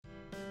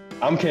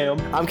I'm Cam,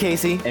 I'm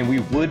Casey, and we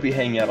would be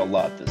hanging out a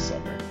lot this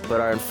summer. but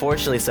are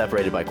unfortunately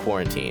separated by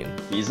quarantine.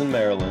 He's in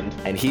Maryland,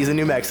 And he's in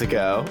New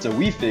Mexico. so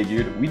we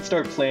figured we'd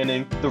start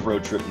planning the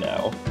road trip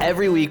now,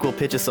 Every week we'll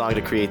pitch a song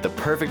to create the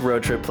perfect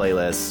road trip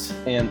playlist.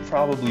 and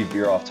probably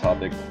veer off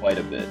topic quite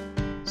a bit.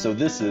 So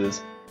this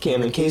is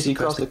Cam and Casey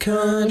across the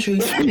country.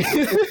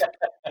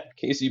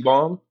 Casey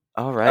Baum.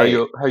 All right.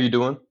 How you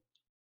doing?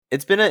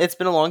 It's been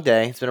a long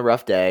day. It's been a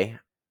rough day,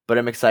 but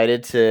I'm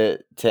excited to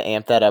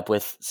amp that up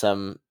with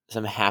some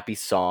happy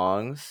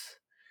songs.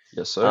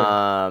 Yes,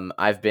 sir.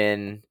 I've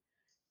been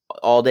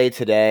all day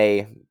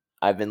today.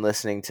 I've been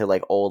listening to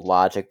like old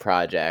Logic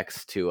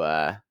projects to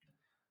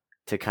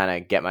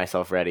kind of get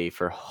myself ready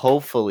for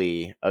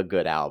hopefully a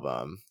good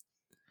album.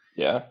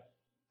 Yeah.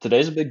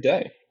 Today's a big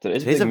day.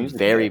 Today's a music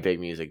very day. big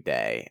music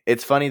day.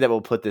 It's funny that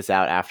we'll put this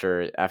out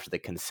after the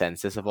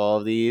consensus of all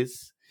of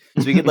these,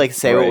 so we could like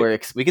say Right. what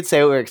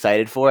we're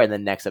excited for, and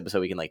then next episode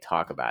we can like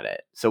talk about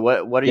it. So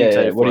what are you Yeah,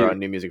 excited what for are you- on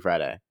New Music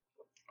Friday?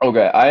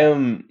 Okay, I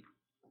am.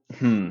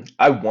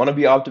 I want to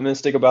be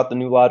optimistic about the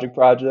new Logic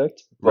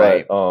project,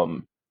 Right. but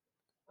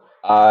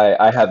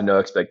I have no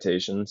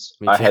expectations.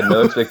 Me I had too.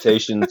 no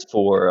expectations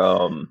for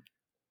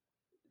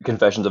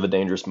Confessions of a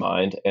Dangerous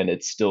Mind, and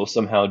it still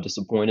somehow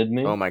disappointed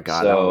me. Oh my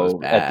God, that one was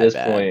So at this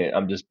bad. point,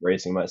 I'm just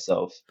bracing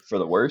myself for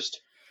the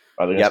worst.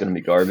 I think it's Yep. going to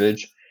be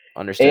garbage.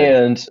 Understood.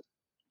 And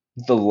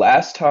the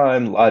last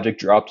time Logic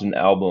dropped an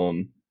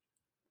album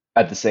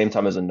at the same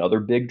time as another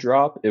big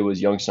drop, it was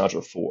Young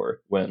Sinatra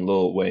 4 when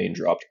Lil Wayne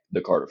dropped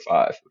the Carter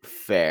 5.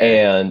 Fair.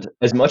 And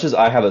as much as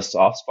I have a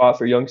soft spot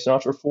for Young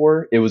Sinatra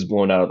 4, it was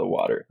blown out of the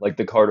water. Like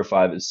the Carter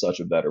 5 is such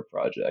a better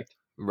project.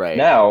 Right.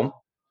 Now,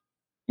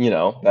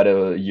 about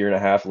a year and a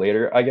half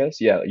later, I guess.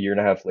 Yeah, a year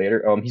and a half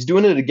later, he's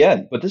doing it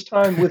again, but this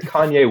time with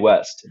Kanye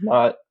West,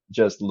 not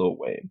just Lil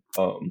Wayne.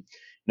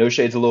 No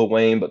shade to Lil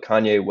Wayne, but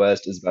Kanye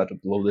West is about to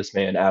blow this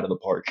man out of the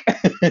park.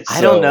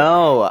 I don't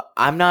know.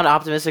 I'm not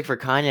optimistic for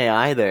Kanye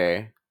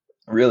either.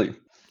 Really?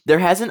 There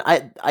hasn't.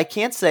 I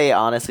can't say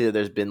honestly that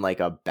there's been like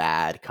a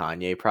bad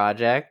Kanye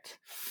project,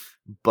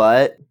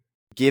 but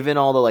given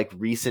all the like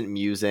recent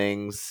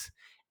musings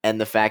and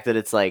the fact that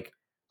it's like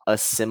a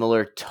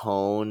similar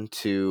tone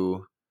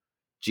to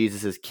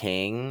Jesus is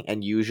King,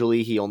 and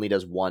usually he only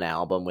does one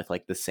album with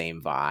like the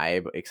same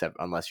vibe, except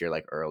unless you're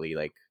like early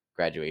like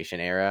graduation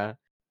era.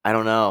 I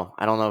don't know.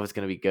 I don't know if it's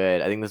gonna be good.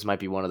 I think this might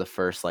be one of the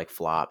first like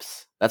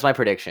flops. That's my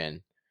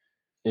prediction.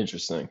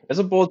 Interesting. It's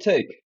a bold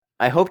take.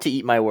 I hope to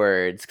eat my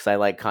words because I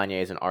like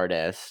Kanye as an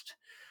artist,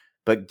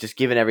 but just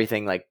given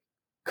everything like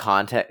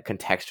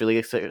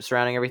contextually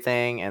surrounding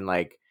everything and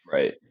like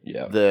Right.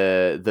 Yeah.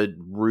 the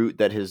route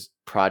that his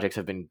projects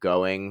have been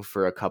going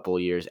for a couple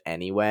years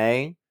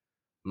anyway,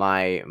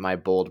 my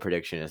bold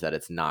prediction is that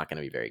it's not going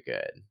to be very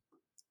good.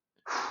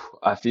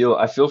 I feel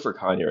for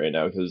Kanye right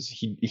now because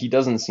he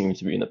doesn't seem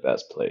to be in the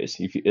best place.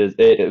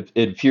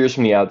 It appears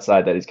from the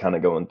outside that he's kind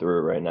of going through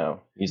it right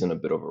now. He's in a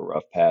bit of a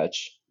rough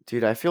patch.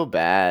 Dude, I feel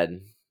bad.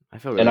 I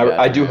feel really And bad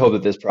I for do him. hope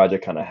that this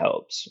project kind of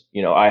helps.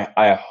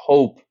 I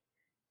hope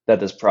that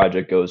this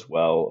project goes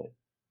well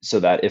so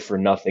that if for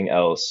nothing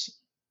else,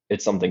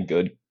 it's something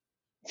good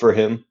for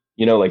him.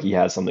 Like he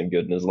has something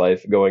good in his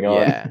life going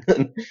on. Yeah.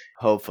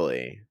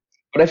 Hopefully.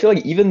 But I feel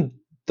like even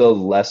the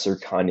lesser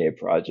Kanye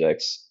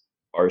projects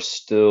are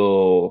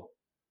still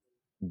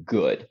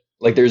good.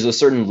 Like there's a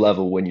certain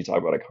level when you talk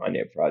about a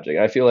Kanye project.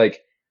 I feel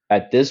like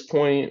at this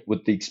point,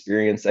 with the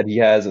experience that he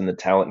has and the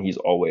talent he's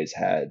always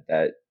had,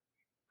 that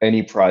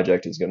any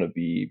project is going to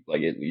be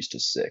like at least a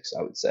 6,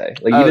 I would say.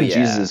 Like Oh, even yeah.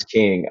 Jesus is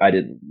King, I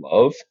didn't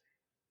love.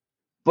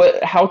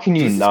 But how can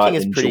you Jesus not King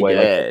is pretty enjoy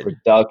like good. the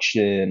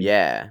production,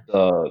 Yeah.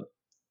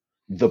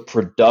 the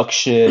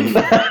production?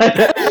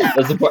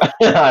 That's the part.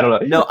 I don't know.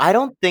 No, I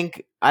don't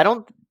think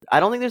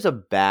there's a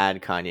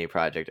bad Kanye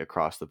project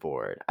across the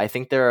board. I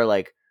think there are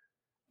like,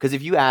 because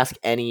if you ask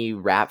any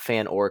rap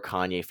fan or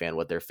Kanye fan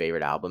what their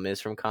favorite album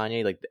is from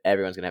Kanye, like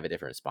everyone's gonna have a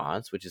different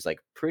response, which is like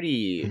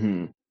pretty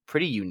Mhm.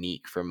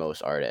 unique for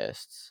most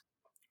artists.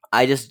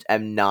 I just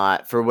am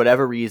not, for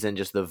whatever reason,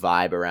 just the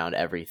vibe around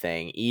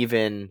everything.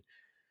 Even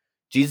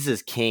Jesus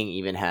is King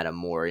even had a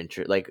more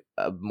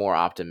a more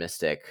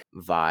optimistic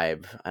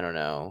vibe. I don't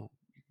know,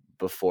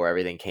 before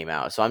everything came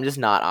out. So I'm just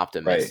not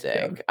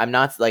optimistic. yeah. I'm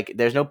not like,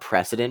 there's no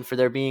precedent for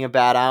there being a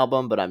bad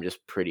album, but I'm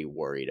just pretty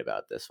worried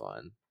about this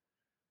one.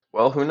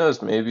 Well, who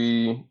knows?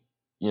 Maybe,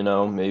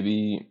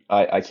 maybe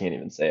I can't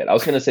even say it. I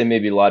was gonna say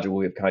maybe Logic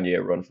will give Kanye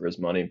a run for his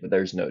money, but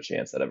there's no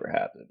chance that ever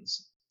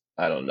happens.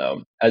 I don't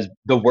know. As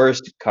the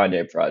worst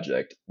Kanye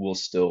project will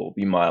still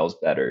be miles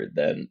better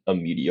than a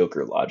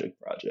mediocre Logic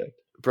project.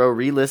 Bro,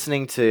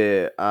 re-listening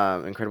to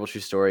Incredible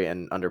True Story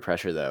and Under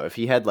Pressure though, if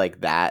he had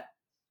like that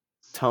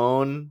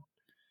tone,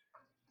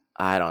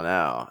 I don't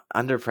know.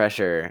 Under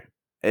Pressure,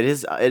 it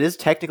is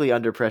technically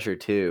Under Pressure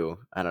too.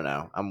 I don't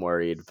know. I'm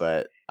worried,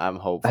 but I'm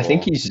hopeful. I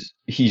think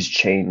he's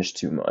changed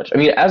too much. I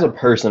mean, as a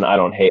person, I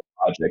don't hate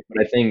Logic,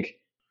 but I think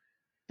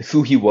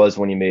who he was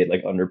when he made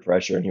like Under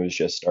Pressure and he was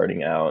just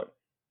starting out,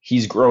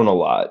 he's grown a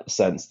lot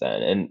since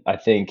then. And I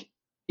think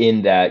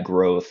in that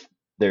growth,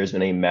 there's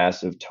been a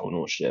massive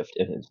tonal shift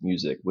in his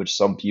music, which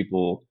some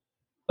people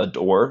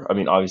adore. I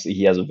mean, obviously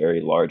he has a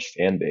very large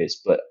fan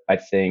base, but I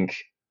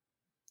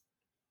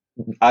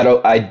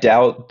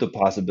doubt the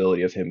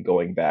possibility of him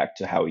going back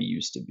to how he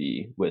used to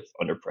be with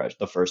Under Pressure,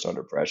 the first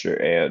Under Pressure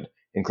and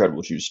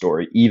Incredible True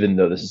Story, even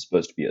though this is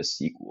supposed to be a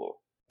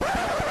sequel.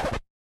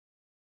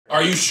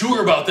 Are you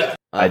sure about that?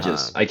 I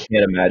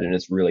can't imagine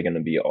it's really going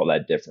to be all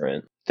that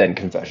different than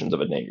Confessions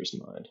of a Dangerous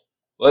Mind.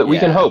 But we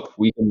can hope.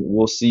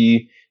 We'll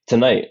see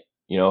tonight.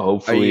 You know,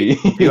 hopefully.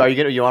 You want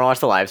to watch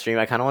the live stream?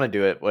 I kind of want to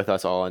do it with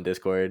us all on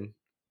Discord.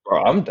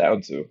 Bro, I'm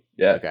down to.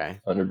 Yeah. Okay.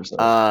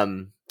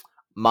 100%.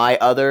 My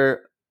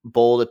other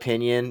bold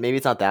opinion, maybe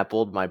it's not that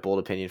bold. My bold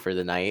opinion for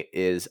the night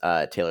is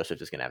Taylor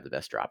Swift is going to have the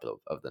best drop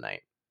of the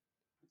night.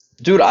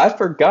 Dude, I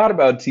forgot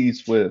about T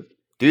Swift.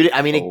 Dude,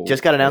 I mean, it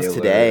just got announced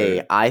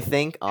today. I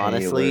think,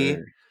 honestly,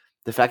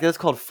 the fact that it's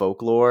called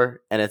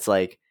Folklore and it's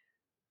like,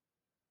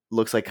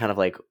 looks like kind of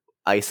like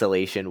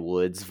Isolation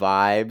Woods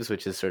vibes,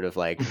 which is sort of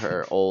like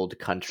her old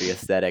country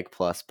aesthetic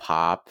plus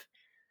pop.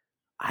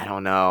 I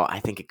don't know. I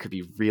think it could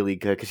be really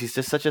good because she's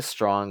just such a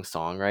strong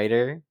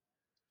songwriter.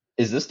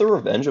 Is this the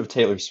revenge of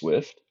Taylor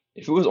Swift?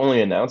 If it was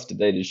only announced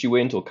today, did she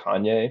wait until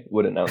Kanye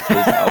would announce his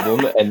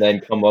album and then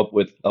come up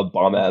with a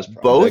bomb-ass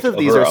project? Both of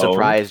these her are own?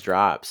 surprise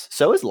drops.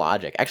 So is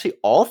Logic. Actually,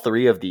 all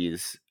three of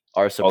these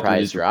are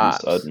surprise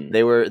drops.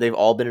 They've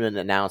all been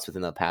announced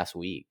within the past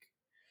week.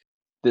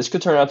 This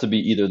could turn out to be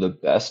either the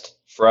best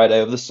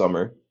Friday of the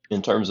summer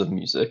in terms of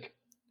music,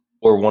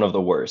 or one of the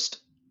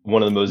worst.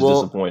 One of the most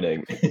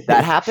disappointing.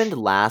 That happened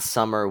last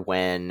summer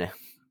when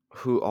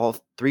all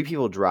three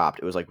people dropped.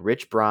 It was like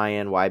Rich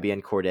Brian,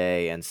 YBN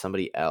Cordae, and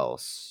somebody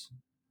else.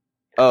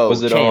 Oh,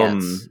 was it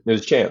Chance? It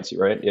was Chance,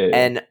 right? Yeah.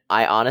 And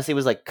I honestly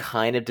was like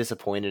kind of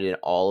disappointed in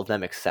all of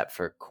them except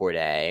for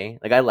Cordae.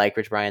 Like, I like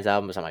Rich Brian's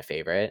album; it's not my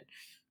favorite.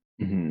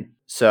 Mm-hmm.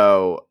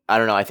 So I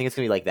don't know. I think it's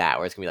gonna be like that,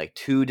 where it's gonna be like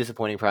two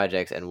disappointing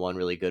projects and one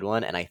really good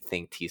one. And I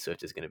think T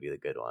Swift is gonna be the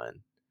good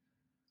one.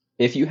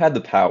 If you had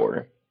the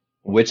power,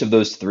 which of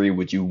those three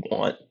would you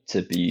want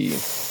to be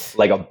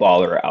like a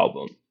baller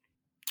album?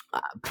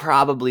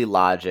 Probably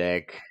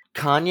Logic.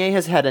 Kanye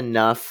has had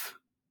enough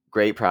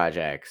great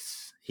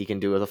projects. He can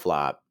do with a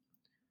flop.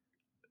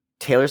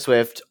 Taylor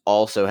Swift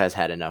also has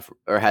had enough,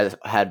 or has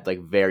had like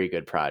very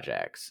good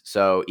projects.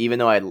 So even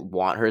though I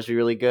want hers to be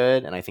really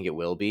good, and I think it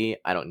will be,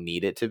 I don't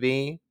need it to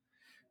be.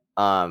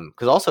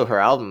 Because also her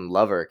album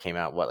Lover came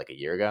out like a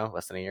year ago,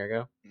 less than a year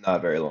ago.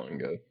 Not very long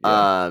ago.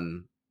 Yeah.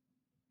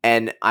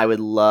 And I would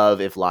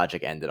love if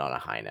Logic ended on a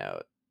high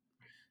note.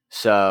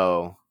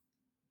 So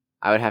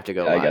I would have to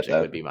go. Yeah, Logic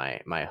would be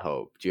my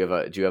hope. Do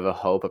you have a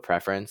hope, a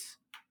preference,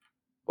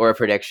 or a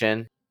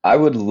prediction? I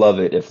would love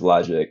it if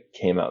Logic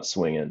came out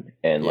swinging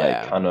and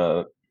Yeah. like kind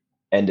of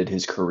ended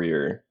his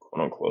career,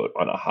 quote unquote,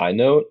 on a high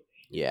note.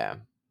 Yeah.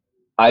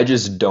 I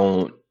just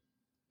don't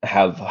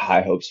have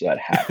high hopes for that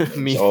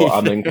happening. Me So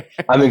neither.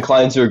 I'm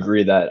inclined to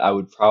agree that I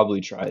would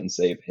probably try and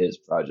save his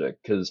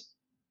project because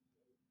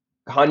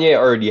Kanye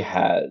already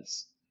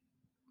has,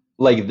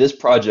 like, this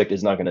project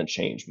is not going to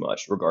change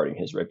much regarding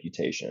his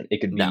reputation. It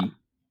could be No.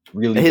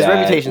 really His bad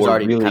reputation's or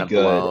already really kind of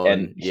good, blown.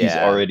 and he's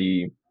Yeah.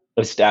 already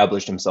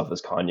established himself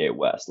as Kanye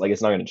West. Like,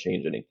 it's not going to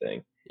change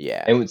anything.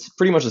 Yeah. And it's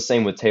pretty much the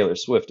same with Taylor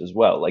Swift as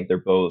well. Like, they're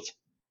both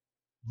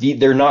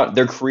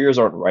their careers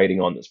aren't riding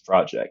on this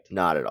project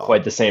Not at all.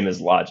 quite the same as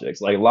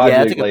Logic's. Like Yeah, Logic,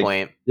 that's a good like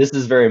point. this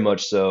is very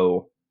much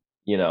so,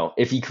 you know,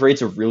 if he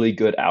creates a really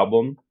good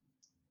album,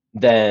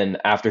 then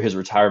after his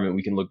retirement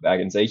we can look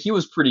back and say he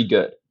was pretty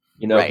good.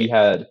 You know, he Right.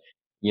 had,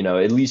 you know,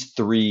 at least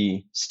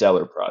 3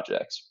 stellar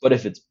projects. But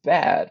if it's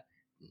bad,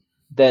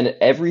 then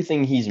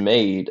everything he's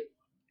made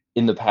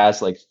in the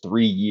past like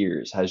 3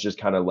 years has just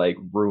kind of like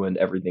ruined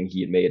everything he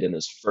had made in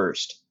his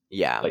first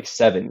Yeah. like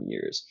 7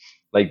 years.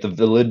 Like the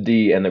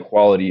validity and the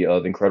quality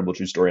of Incredible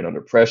True Story and Under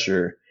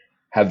Pressure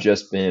have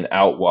just been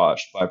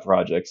outwashed by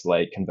projects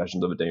like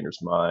Confessions of a Dangerous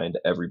Mind,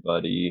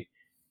 Everybody.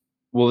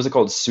 What was it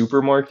called?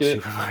 Supermarket?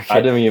 Supermarket.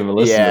 I didn't even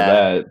listen to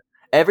that.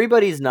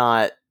 Everybody's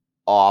not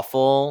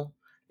awful.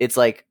 It's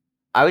like,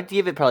 I would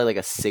give it probably like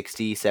a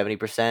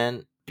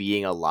 60-70%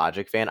 being a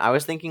Logic fan. I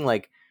was thinking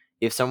like,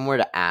 if someone were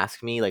to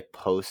ask me like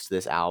post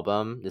this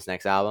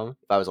next album,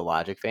 if I was a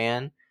Logic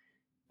fan,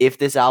 if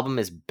this album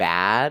is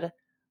bad,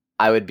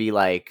 I would be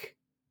like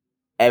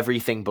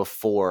everything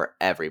before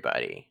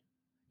Everybody,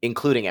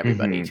 including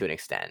Everybody to an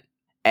extent.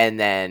 And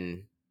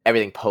then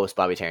everything post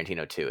Bobby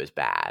Tarantino 2 is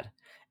bad.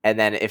 And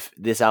then if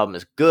this album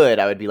is good,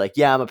 I would be like,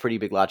 yeah, I'm a pretty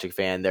big Logic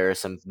fan. There are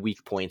some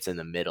weak points in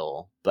the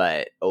middle,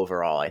 but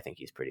overall, I think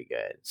he's pretty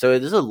good. So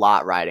there's a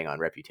lot riding on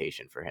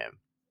reputation for him.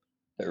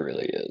 There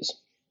really is.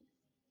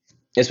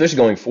 Especially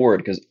going forward,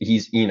 because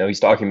he's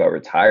talking about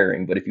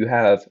retiring, but if you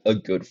have a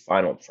good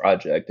final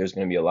project, there's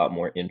going to be a lot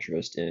more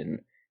interest in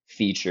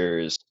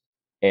features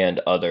and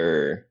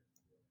other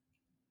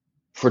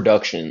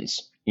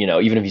productions, you know,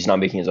 even if he's not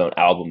making his own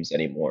albums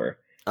anymore.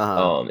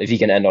 If he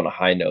can end on a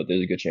high note,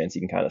 there's a good chance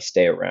he can kind of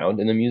stay around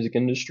in the music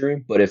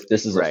industry. But if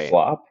this is a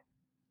flop,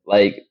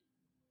 like,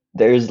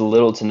 there's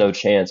little to no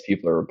chance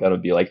people are gonna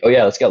be like, oh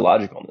yeah, let's get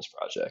Logic on this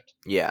project,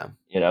 Yeah.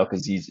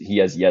 because he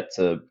has yet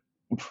to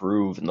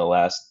prove in the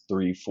last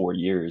 3-4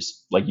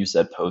 years, like you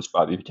said, post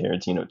Bobby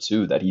Tarantino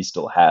too, that he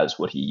still has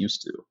what he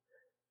used to.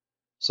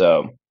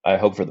 So I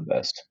hope for the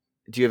best.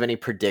 Do you have any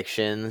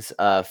predictions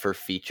for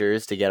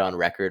features to get on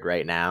record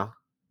right now?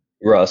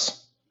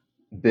 Russ,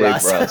 big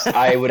Russ. Russ.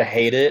 I would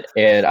hate it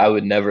and I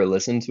would never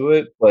listen to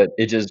it, but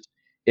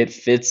it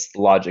fits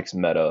Logic's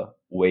meta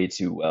way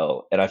too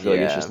well, and I feel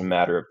like it's just a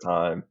matter of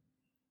time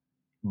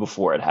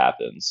before it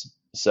happens.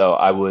 So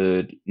I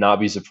would not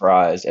be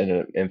surprised,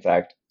 and in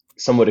fact,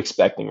 somewhat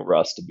expecting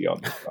Russ to be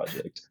on this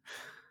project.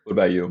 What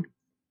about you?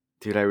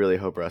 Dude, I really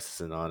hope Russ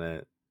isn't on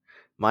it.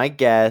 My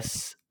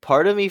guess,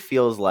 part of me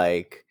feels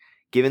like,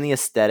 given the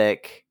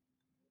aesthetic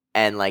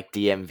and like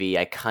DMV,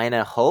 I kind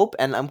of hope,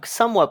 and I'm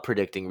somewhat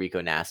predicting Rico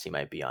Nasty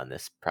might be on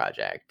this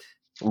project.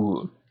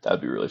 Ooh,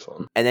 that'd be really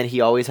fun. And then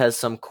he always has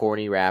some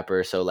corny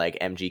rapper, so like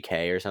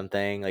MGK or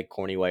something, like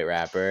corny white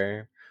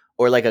rapper,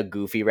 or like a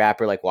goofy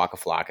rapper like Waka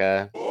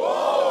Flocka.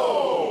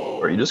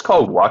 Or you just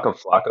call Waka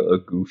Flocka a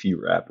goofy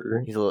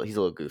rapper? He's a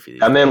little goofy.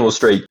 That man will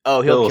straight.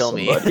 Oh, he'll kill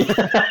me. I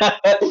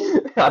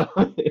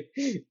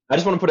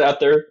just want to put it out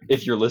there.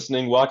 If you're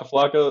listening, Waka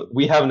Flocka,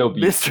 we have no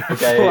beef. Mr.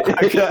 Okay,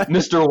 Flocka.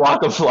 Mr.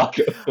 Waka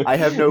Flocka. I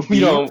have no beef.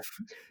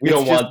 We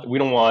don't want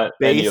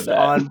any of based that.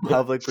 on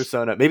public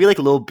persona. Maybe like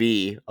Lil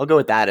B. I'll go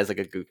with that as like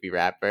a goofy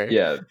rapper.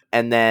 Yeah.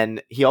 And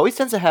then he always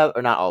tends to have,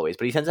 or not always,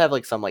 but he tends to have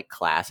like some like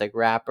classic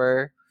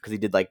rapper, because he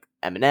did like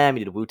Eminem,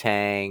 he did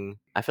Wu-Tang.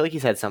 I feel like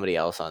he's had somebody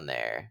else on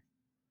there.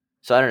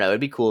 So I don't know. It'd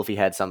be cool if he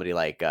had somebody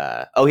like,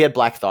 he had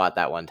Black Thought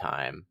that one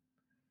time.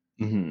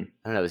 Mm-hmm.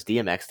 I don't know. Is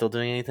DMX still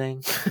doing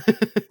anything?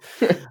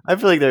 I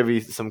feel like there'd be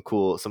some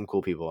cool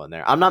people in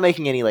there. I'm not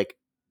making any like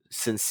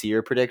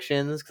sincere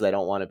predictions because I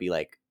don't want to be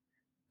like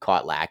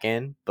caught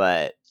lacking.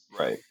 But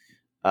right.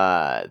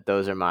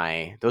 Those are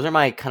my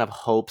kind of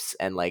hopes,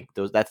 and like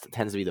that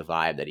tends to be the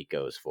vibe that he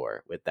goes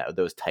for with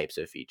those types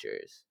of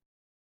features.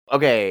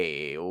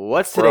 Okay,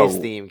 what's today's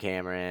theme,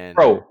 Cameron?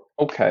 Bro,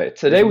 okay.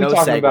 Today we're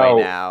talking about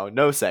now.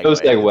 No segue. No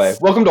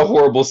segue. Welcome to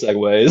horrible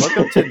segues.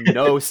 Welcome to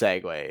no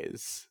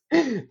segues.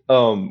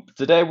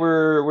 Today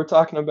we're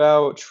talking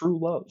about true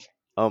love.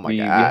 Oh my god. We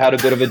had a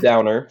bit of a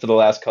downer for the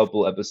last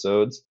couple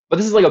episodes, but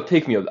this is like a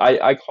pick me up.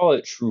 I call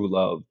it true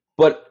love,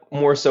 but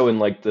more so in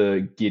like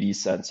the giddy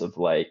sense of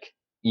like,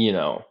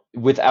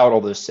 without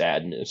all the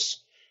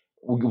sadness.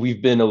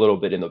 We've been a little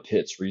bit in the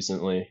pits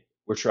recently.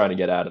 We're trying to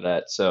get out of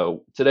that.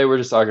 So today we're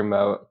just talking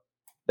about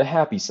the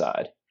happy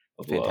side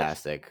of love.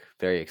 Fantastic.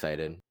 Very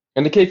excited.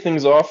 And to kick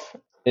things off,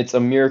 it's a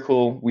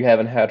miracle we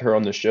haven't had her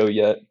on the show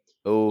yet.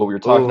 Oh, but we were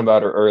talking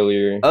about her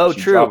earlier. Oh,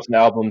 she true. Drops an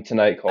album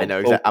tonight called I know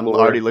exactly. I'm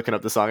already looking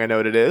up the song. I know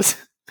what it is.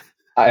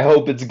 I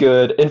hope it's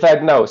good. In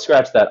fact, no,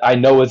 scratch that. I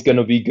know it's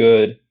gonna be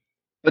good.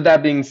 But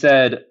that being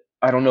said,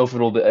 I don't know if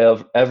it'll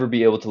ever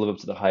be able to live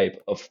up to the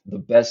hype of the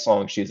best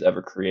song she's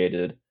ever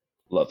created,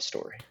 Love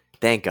Story.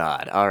 Thank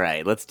God. All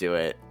right, let's do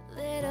it.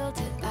 Little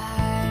did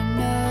I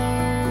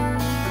know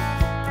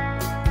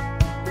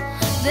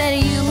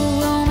that you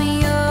were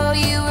Romeo,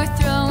 you were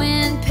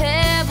throwing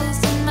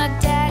pebbles, and my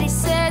daddy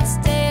said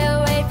stay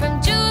away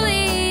from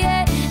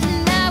Juliet,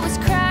 and I was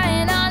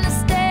crying on the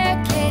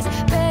staircase,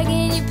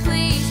 begging you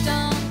please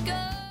don't go.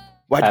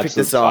 Why'd you pick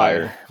this song?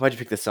 Fire. Why'd you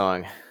pick this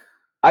song?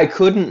 I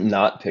couldn't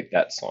not pick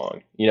that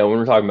song. When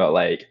we're talking about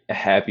like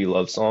happy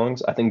love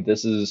songs, I think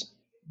this is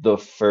the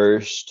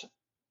first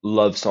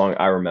love song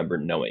I remember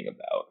knowing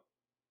about.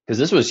 Because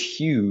this was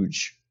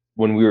huge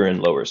when we were in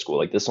lower school.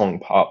 Like this song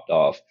popped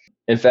off.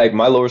 In fact,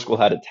 my lower school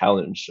had a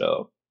talent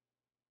show,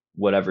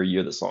 whatever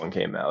year the song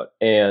came out,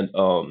 and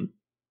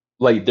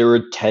like there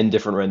were 10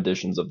 different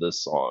renditions of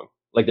this song.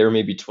 Like there were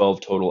maybe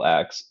 12 total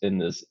acts in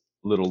this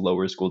little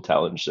lower school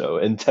talent show,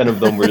 and 10 of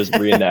them were just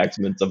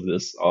reenactments of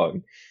this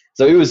song.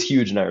 So it was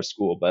huge in our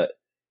school. But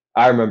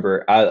I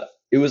remember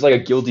it was like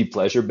a guilty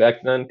pleasure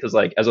back then, because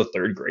like as a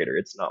third grader,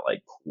 it's not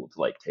like cool to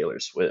like Taylor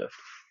Swift.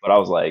 But I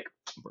was like,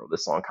 bro,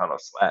 this song kind of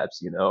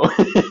slaps, So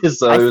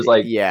it was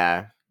like,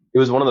 yeah, it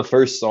was one of the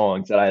first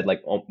songs that I had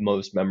like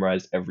almost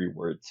memorized every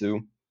word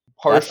to.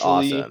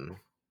 Partially that's awesome.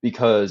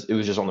 Because it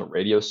was just on the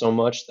radio so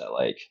much that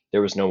like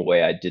there was no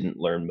way I didn't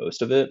learn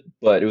most of it.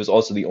 But it was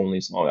also the only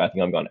song I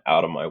think I've gone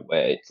out of my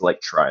way to like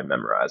try and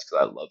memorize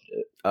because I loved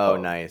it. Oh,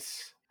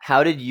 nice.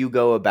 How did you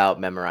go about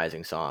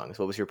memorizing songs?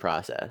 What was your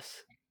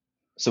process?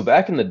 So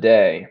back in the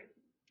day,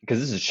 because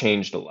this has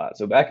changed a lot.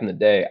 So back in the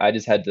day, I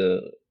just had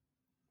to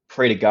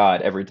pray to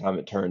God every time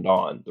it turned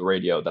on the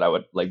radio that I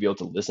would like be able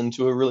to listen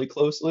to it really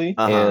closely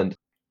and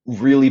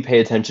really pay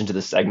attention to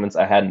the segments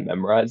I hadn't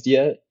memorized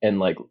yet, and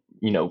like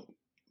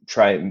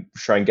try and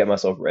get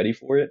myself ready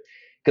for it,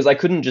 because I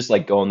couldn't just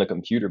like go on the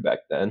computer back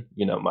then.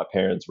 My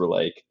parents were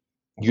like,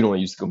 you don't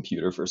use the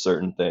computer for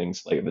certain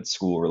things, like if it's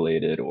school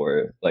related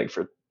or like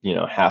for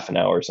half an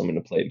hour or something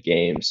to play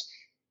games.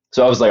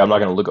 So I was like,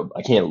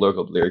 I can't look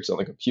up lyrics on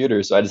the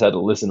computer. So I just had to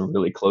listen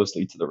really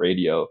closely to the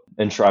radio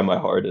and try my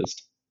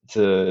hardest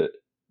to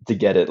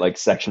get it like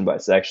section by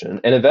section.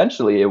 And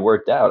eventually it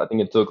worked out. I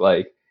think it took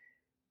like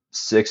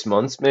 6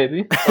 months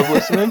maybe of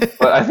listening,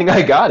 but I think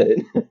I got it.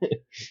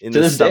 In To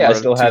the this day, summer I of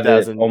still have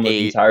it almost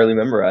 2008. entirely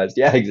memorized.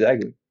 Yeah,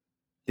 exactly.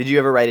 Did you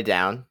ever write it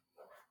down?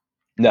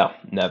 No,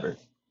 never.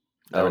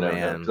 Oh, Never.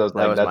 man. Because I was That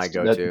like, was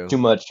my that's go-to. too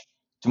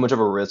much of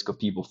a risk of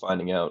people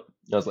finding out.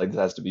 I was like, this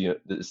has to be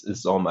this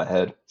is all in my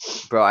head.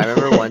 Bro, I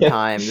remember one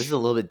time, this is a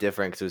little bit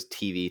different because it was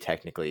TV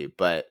technically,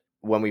 but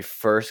when we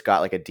first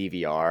got like a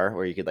DVR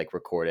where you could like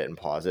record it and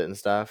pause it and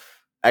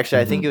stuff.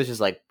 Actually, I think Mhm. it was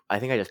just like, I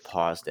think I just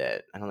paused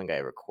it. I don't think I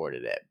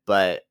recorded it,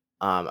 but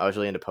I was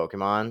really into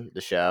Pokemon,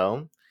 the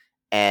show.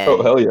 And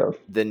Oh hell yeah!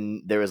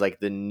 there was like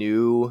the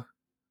new,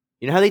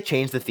 you know how they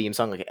changed the theme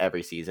song like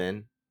every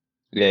season?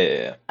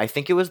 Yeah. I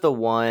think it was the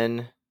one,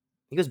 I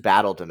think it was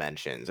Battle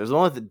Dimensions. There was the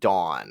one with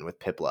Dawn with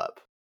Piplup.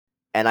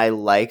 And I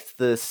liked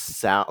the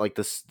sound, like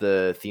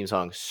the theme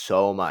song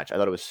so much. I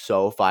thought it was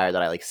so fire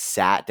that I like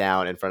sat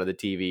down in front of the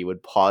TV,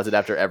 would pause it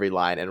after every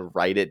line and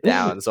write it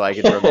down so I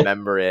could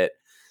remember it,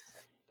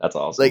 That's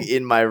awesome. like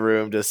in my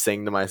room, to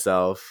sing to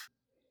myself.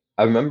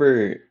 I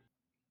remember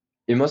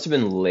it must have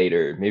been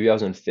later. Maybe I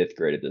was in 5th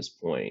grade at this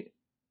point.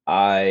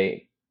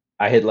 I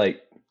had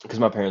like, because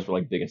my parents were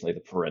like big into like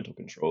the parental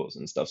controls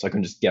and stuff, so I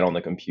couldn't just get on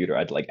the computer.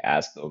 I'd like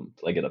ask them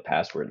to like get a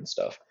password and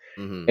stuff.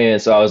 Hmm.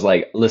 And so I was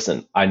like,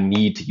 listen, I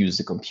need to use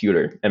the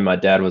computer. And my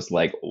dad was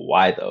like,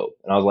 why though?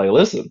 And I was like,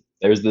 listen,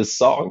 there's this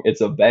song.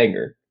 It's a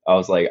banger. I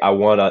was like,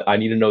 I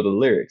need to know the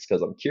lyrics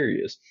because I'm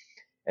curious.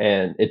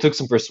 And it took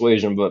some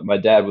persuasion, but my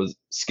dad was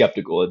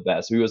skeptical at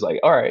best. So he was like,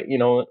 all right, you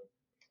know what?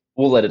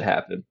 We'll let it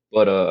happen.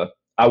 But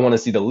I want to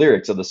see the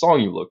lyrics of the song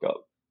you look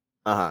up.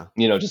 Uh-huh.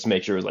 You know, just to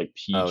make sure it was like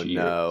PG Oh,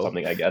 no. or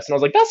something, I guess. And I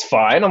was like, that's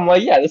fine. I'm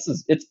like, yeah,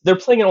 they're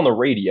playing it on the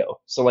radio.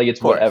 So like, it's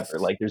Of course. whatever.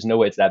 Like, there's no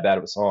way it's that bad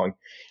of a song.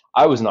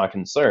 I was not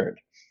concerned.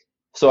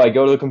 So I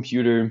go to the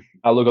computer,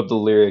 I look up the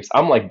lyrics.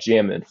 I'm like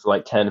jamming for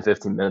like 10,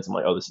 15 minutes. I'm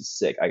like, oh, this is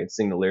sick. I can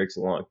sing the lyrics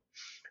along.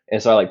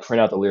 And so I like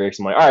print out the lyrics.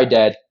 I'm like, all right,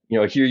 Dad, you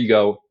know, here you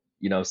go.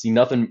 You know, see,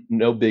 nothing,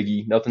 no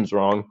biggie, nothing's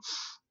wrong.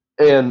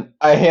 And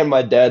I hand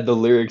my dad the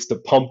lyrics to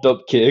Pumped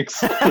Up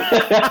Kicks.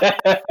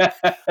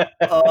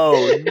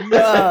 Oh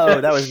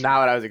no, that was not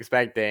what I was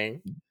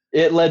expecting.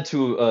 It led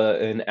to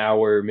an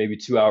hour, maybe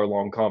 2 hour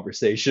long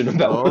conversation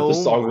about what the Oh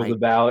song was my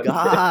about.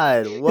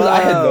 God, 'Cause I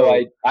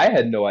whoa.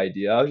 had no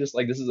idea. I was just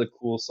like, this is a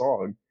cool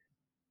song.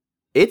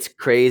 It's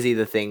crazy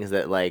the things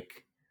that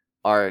like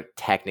are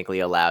technically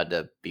allowed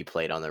to be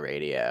played on the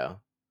radio.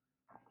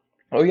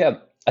 Oh yeah,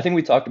 I think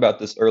we talked about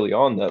this early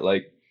on that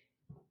like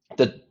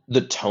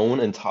the tone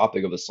and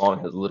topic of a song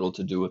has little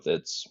to do with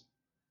its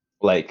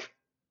like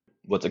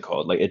what's it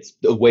called? Like it's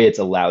the way it's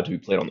allowed to be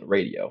played on the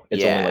radio.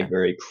 It's only Yeah. like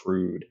very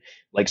crude.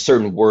 Like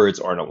certain words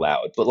aren't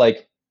allowed. But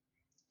like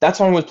that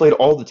song was played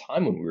all the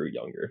time when we were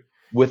younger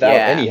without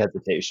Yeah. any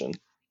hesitation.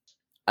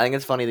 I think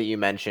it's funny that you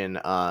mention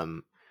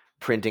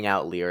printing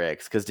out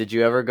lyrics, because did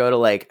you ever go to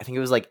like, I think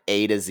it was like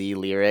A to Z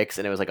lyrics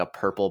and it was like a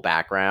purple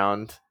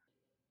background?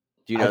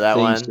 Do you know I that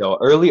think one? so.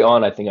 Early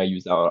on, I think I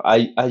used that one.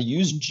 I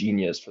used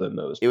Genius for the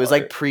most It was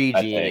like part,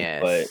 I think,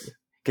 pre-Genius. but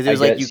Because it I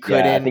was like you guess, yeah,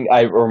 I couldn't. think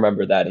I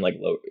remember that in like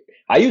low.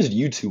 I used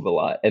YouTube a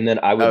lot, and then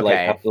I would like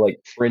Okay. have to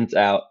like print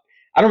out.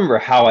 I don't remember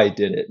how I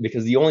did it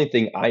because the only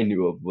thing I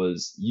knew of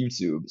was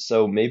YouTube.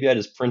 So maybe I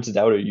just printed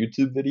out a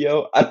YouTube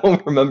video. I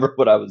don't remember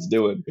what I was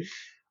doing, I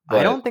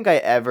but don't think I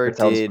ever it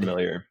sounds did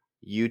familiar.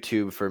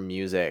 YouTube for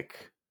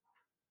music.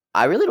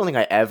 I really don't think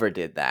I ever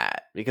did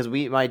that, because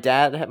my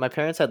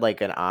parents had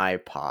like an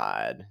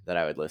iPod that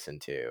I would listen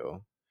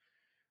to.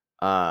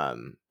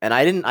 And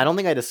I don't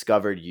think I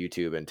discovered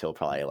YouTube until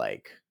I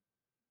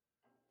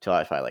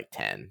was probably like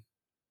 10,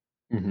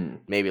 Hmm.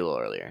 maybe a little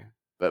earlier,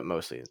 but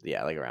mostly,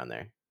 yeah, like around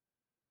there.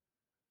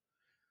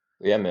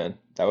 Yeah, man,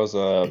 that was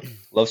a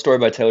Love Story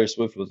by Taylor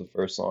Swift was the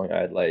first song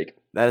I'd like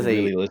That is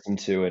really a listened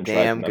to and tried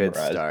to damn good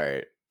memorize.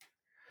 start.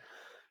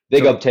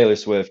 Big So- up Taylor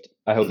Swift.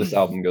 I hope this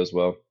album goes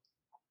well.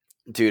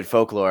 Dude,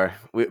 Folklore.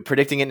 We're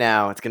predicting it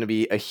now. It's going to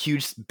be a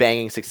huge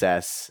banging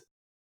success.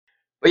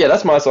 But yeah,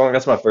 that's my song.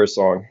 That's my first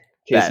song.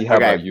 Casey, Bet. how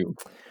Okay. about you?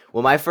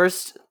 Well, my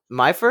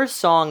first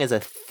song is a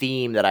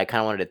theme that I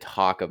kind of wanted to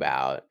talk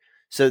about.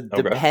 So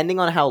depending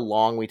on how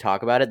long we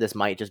talk about it, this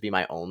might just be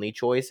my only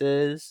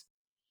choices,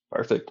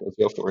 Perfect. Let's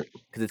go for it.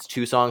 because it's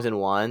 2 songs in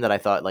one that I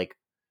thought like,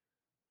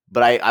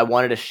 but I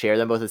wanted to share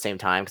them both at the same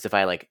time, because if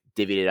I like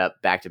divvied it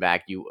up back to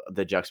back,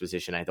 the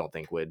juxtaposition I don't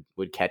think would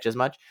catch as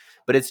much.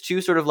 But it's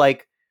 2 sort of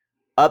like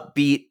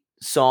upbeat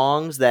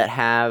songs that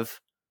have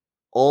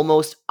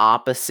almost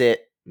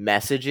opposite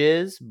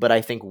messages, but I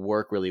think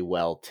work really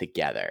well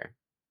together.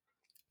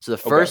 So the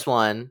first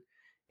one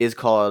is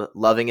called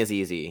Loving is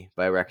Easy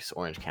by Rex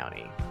Orange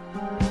County.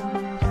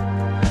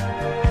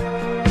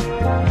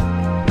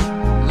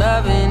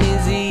 Loving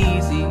is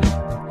easy.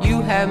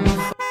 You have me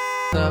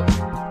f***ed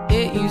up.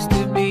 It used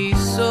to be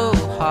so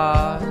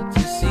hard to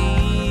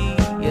see.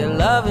 Yeah,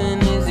 loving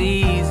is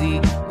easy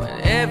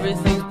when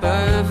everything's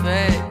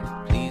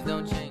perfect. Please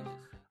don't change it.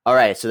 All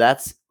right, so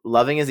that's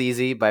Loving is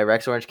Easy by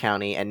Rex Orange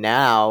County. And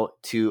now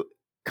to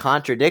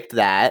contradict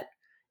that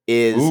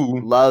is Ooh.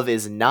 Love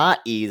is Not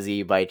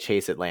Easy by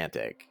Chase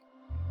Atlantic.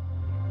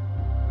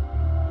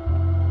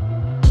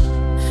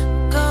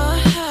 Go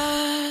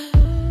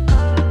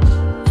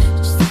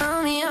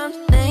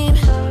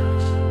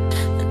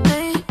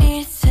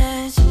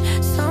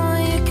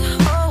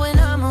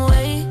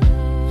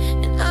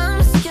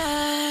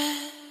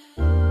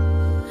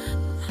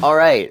All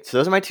right, so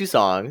those are my two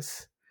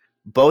songs.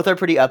 Both are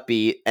pretty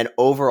upbeat and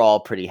overall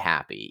pretty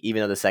happy,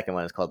 even though the second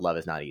one is called Love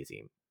Is Not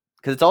Easy.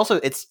 Because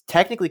it's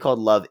technically called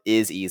Love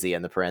Is Easy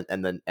and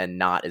and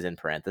not is in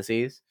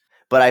parentheses.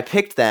 But I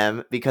picked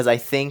them because I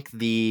think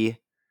the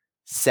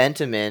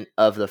sentiment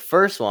of the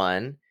first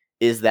one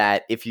is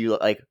that if you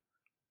like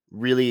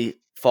really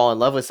fall in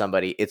love with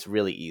somebody, it's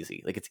really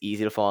easy. Like, it's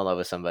easy to fall in love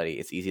with somebody.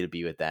 It's easy to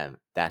be with them.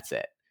 That's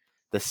it.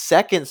 The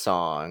second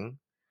song,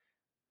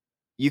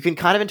 you can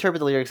kind of interpret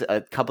the lyrics a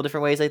couple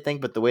different ways, I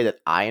think, but the way that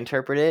I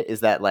interpret it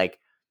is that, like,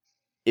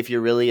 if you're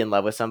really in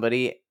love with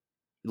somebody,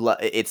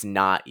 it's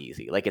not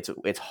easy. Like,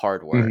 it's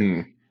hard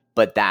work,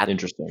 but that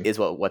Interesting. is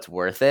what's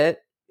worth it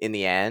in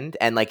the end.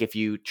 And like, if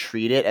you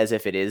treat it as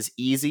if it is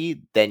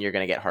easy, then you're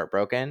gonna get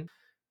heartbroken.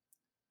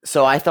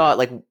 So I thought,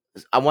 like,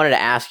 I wanted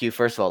to ask you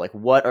first of all, like,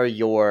 what do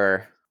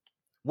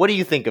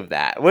you think of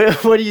that?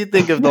 What do you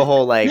think of the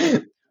whole, like,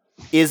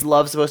 is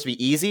love supposed to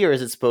be easy, or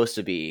is it supposed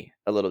to be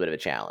a little bit of a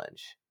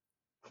challenge?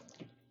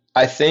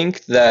 I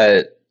think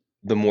that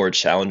the more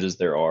challenges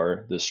there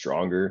are, the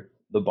stronger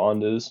the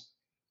bond is,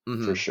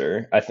 for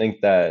sure. I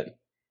think that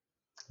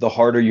the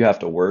harder you have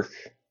to work,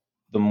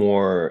 the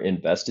more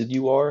invested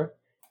you are.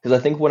 Because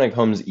I think when it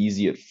comes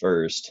easy at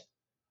first,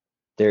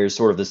 there's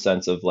sort of the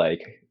sense of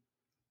like,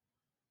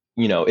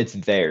 it's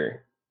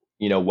there.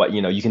 You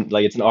can,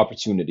 like, it's an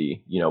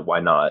opportunity, why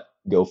not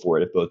go for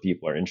it if both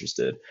people are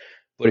interested?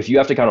 But if you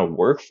have to kind of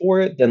work for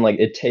it, then like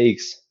it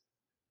takes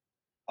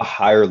a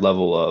higher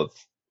level of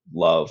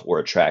love or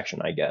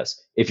attraction, I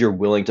guess, if you're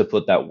willing to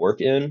put that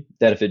work in,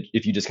 than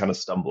if you just kind of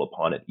stumble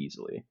upon it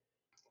easily.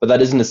 But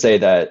that isn't to say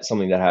that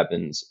something that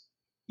happens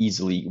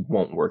easily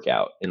won't work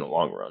out in the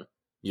long run.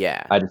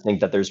 Yeah. I just think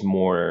that there's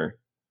more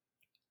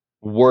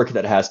work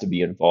that has to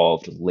be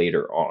involved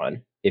later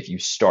on if you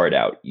start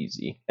out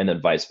easy, and then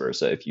vice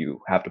versa if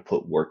you have to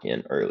put work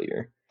in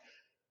earlier.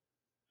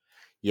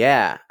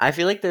 Yeah, I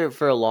feel like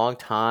for a long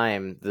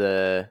time,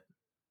 the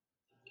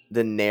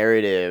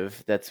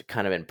narrative that's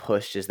kind of been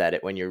pushed is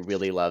that when you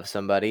really love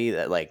somebody,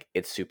 that like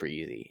it's super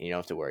easy and you don't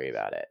have to worry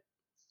about it.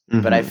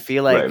 But I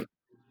feel like Right.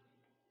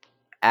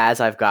 as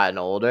I've gotten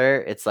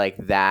older, it's like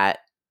that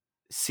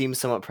seems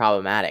somewhat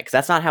problematic, 'cause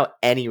that's not how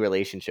any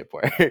relationship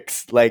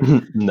works. Like,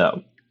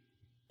 No.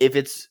 if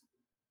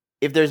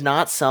there's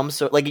not some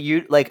sort, like,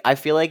 I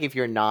feel like if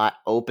you're not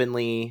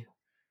openly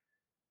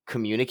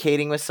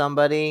communicating with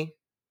somebody,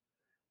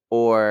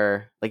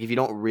 or like if you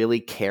don't really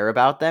care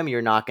about them,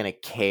 you're not going to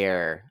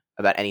care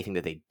about anything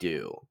that they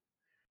do.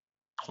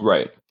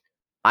 Right.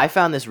 I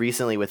found this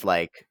recently with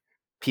like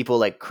people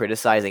like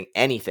criticizing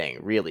anything,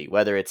 really,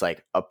 whether it's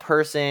like a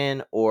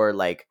person or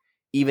like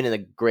even in the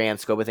grand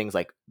scope of things,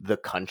 like the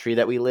country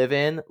that we live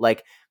in.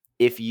 Like,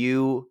 if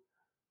you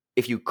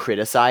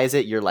criticize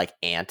it, you're like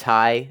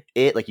anti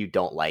it, like you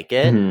don't like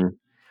it. Mhm.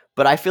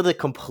 But I feel the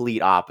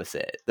complete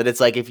opposite, that it's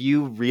like if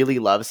you really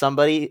love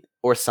somebody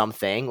or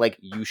something, like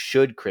you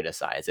should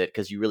criticize it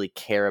because you really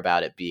care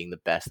about it being the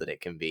best that it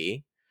can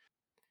be.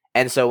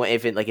 And so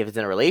if it's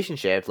in a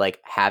relationship, like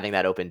having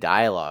that open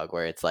dialogue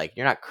where it's like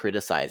you're not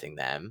criticizing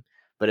them,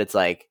 but it's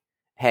like,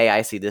 hey,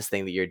 I see this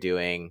thing that you're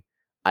doing,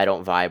 I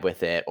don't vibe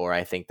with it, or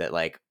I think that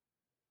like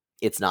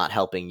it's not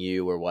helping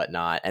you or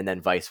whatnot, and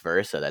then vice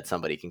versa, that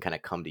somebody can kind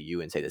of come to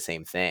you and say the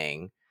same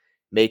thing,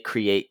 may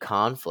create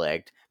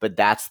conflict, but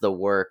that's the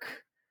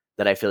work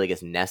that I feel like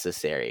is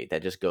necessary,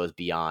 that just goes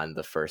beyond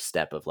the first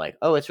step of like,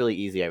 oh, it's really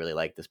easy, I really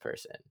like this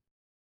person.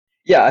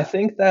 Yeah, I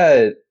think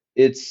that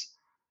it's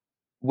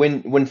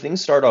when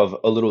things start off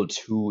a little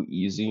too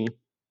easy,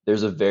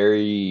 there's a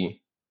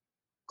very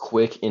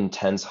quick,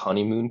 intense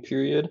honeymoon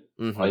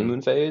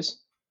phase.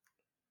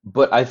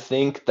 But I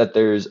think that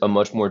there's a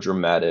much more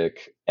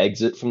dramatic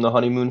exit from the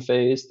honeymoon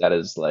phase that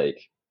is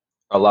like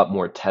a lot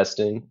more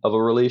testing of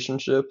a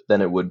relationship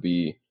than it would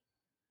be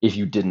if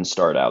you didn't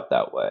start out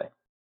that way.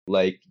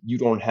 Like, you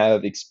don't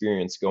have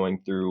experience going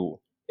through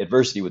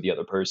adversity with the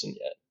other person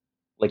yet.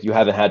 Like, you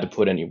haven't had to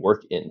put any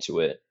work into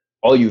it.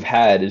 All you've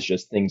had is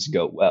just things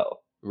go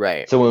well.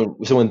 Right. So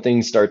when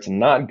things start to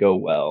not go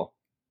well,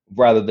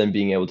 rather than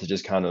being able to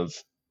just kind of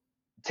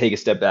take a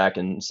step back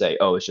and say,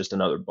 "Oh, it's just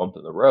another bump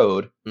in the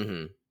road,"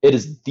 it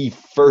is the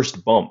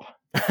first bump,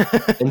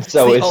 and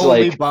so it's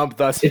only like bump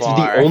thus it's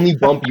far. the only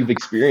bump you've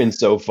experienced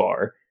so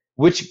far,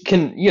 which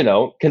can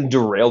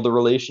derail the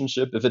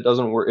relationship if it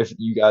doesn't work.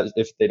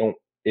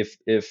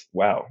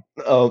 Wow,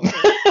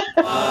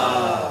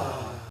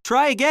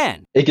 Try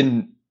again. it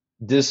can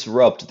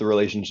disrupt the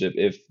relationship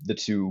if the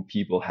two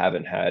people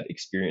haven't had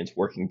experience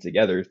working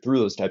together through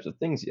those types of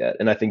things yet.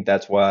 And I think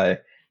that's why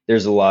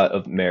there's a lot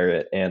of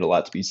merit and a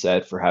lot to be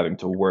said for having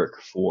to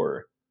work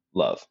for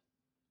love.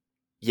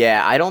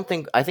 Yeah,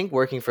 I think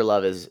working for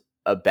love is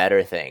a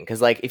better thing,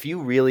 because like if you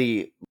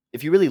really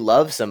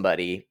love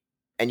somebody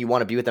and you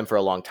want to be with them for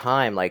a long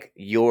time, like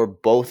you're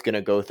both going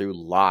to go through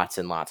lots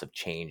and lots of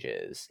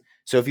changes.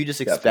 So if you just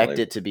expect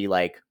Definitely. it to be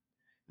like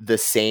the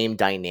same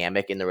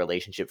dynamic in the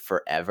relationship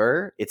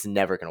forever, it's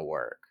never going to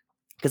work.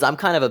 Because I'm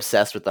kind of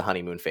obsessed with the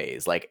honeymoon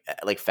phase, like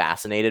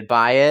fascinated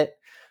by it,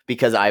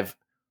 because I've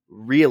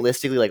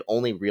realistically like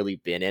only really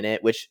been in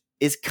it, which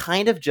is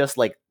kind of just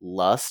like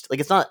lust.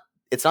 Like it's not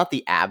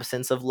the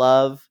absence of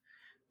love,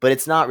 but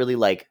it's not really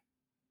like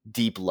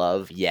deep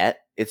love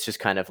yet. It's just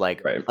kind of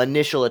like Right.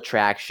 initial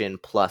attraction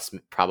plus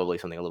probably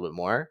something a little bit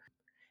more.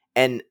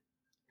 And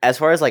as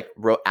far as like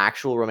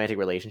actual romantic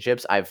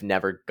relationships, I've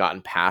never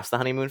gotten past the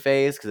honeymoon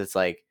phase because it's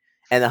like,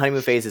 and the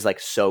honeymoon phase is like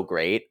so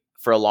great.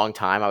 For a long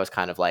time, I was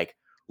kind of like,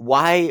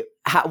 why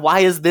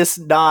is this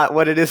not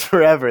what it is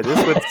forever?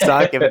 This would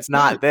suck if it's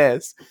not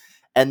this.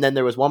 And then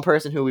there was one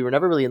person who we were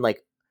never really in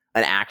like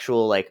an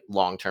actual like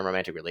long-term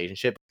romantic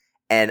relationship.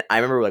 And I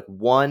remember like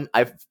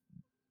I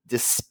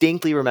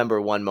distinctly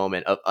remember one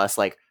moment of us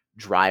like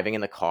driving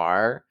in the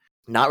car,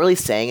 not really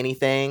saying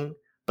anything,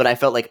 but I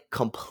felt like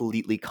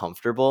completely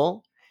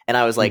comfortable. And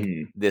I was like,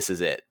 this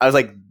is it. I was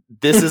like,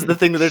 this is the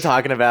thing that they're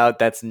talking about.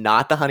 That's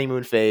not the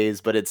honeymoon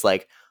phase, but it's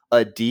like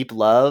a deep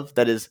love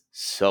that is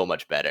so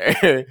much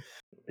better.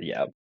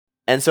 Yeah.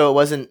 And so it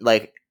wasn't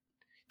like,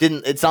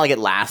 it's not like it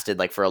lasted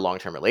like for a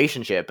long-term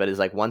relationship, but it's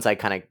like once I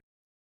kind of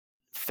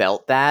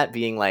felt that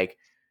being like,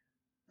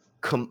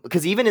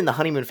 because even in the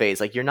honeymoon phase,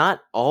 like you're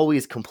not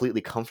always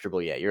completely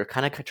comfortable yet. You're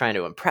kind of trying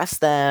to impress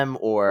them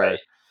or Right.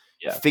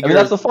 Yeah. figure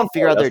that's the fun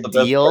figure part. out That's their the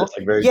best deal. part. It's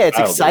like very Yeah, it's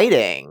childish.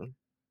 exciting.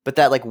 But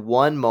that like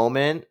one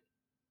moment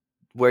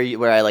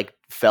where I like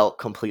felt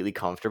completely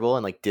comfortable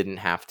and like didn't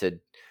have to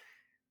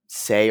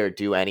say or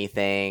do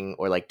anything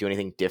or like do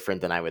anything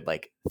different than I would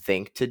like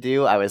think to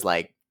do, I was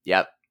like,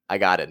 yep, I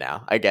got it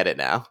now. I get it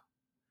now.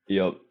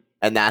 Yep.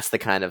 And that's the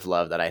kind of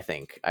love that I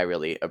think I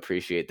really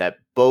appreciate, that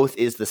both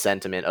is the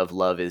sentiment of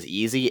love is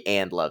easy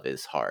and love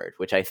is hard,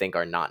 which I think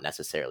are not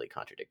necessarily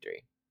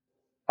contradictory.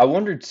 I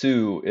wonder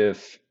too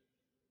if,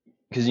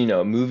 because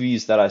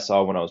movies that I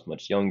saw when I was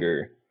much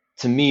younger,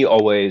 to me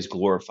always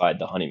glorified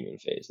the honeymoon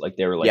phase. Like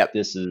they were like, Yep.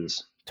 this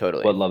is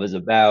Totally what love is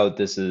about.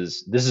 This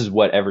is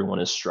what everyone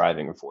is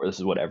striving for. This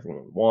is what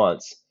everyone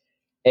wants.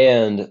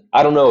 And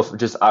I don't know if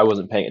just I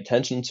wasn't paying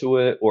attention to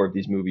it or if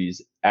these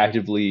movies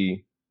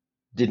actively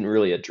didn't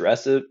really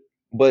address it.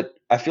 But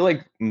I feel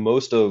like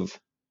most of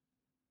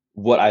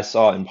what I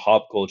saw in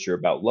pop culture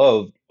about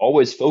love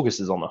always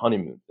focuses on the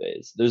honeymoon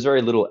phase. There's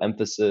very little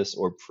emphasis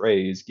or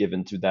praise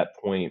given to that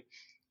point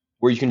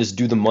where you can just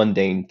do the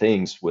mundane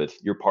things with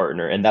your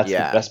partner, and that's the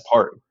best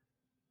part.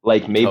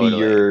 Like maybe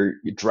you're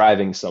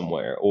driving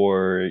somewhere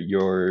or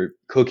you're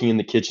cooking in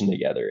the kitchen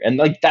together, and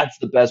like that's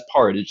the best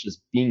part. It's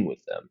just being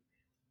with them.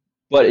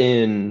 But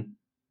in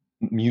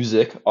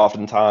music,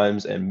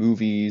 oftentimes, and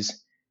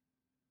movies,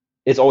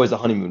 it's always a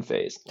honeymoon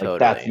phase. Like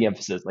that's the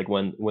emphasis. Like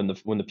when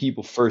the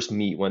people first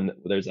meet, when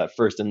there's that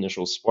first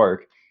initial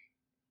spark.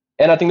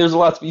 And I think there's a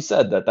lot to be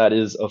said that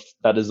is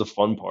a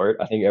fun part.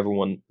 I think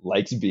everyone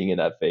likes being in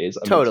that phase.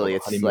 I mean,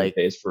 it's a honeymoon like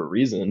phase for a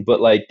reason,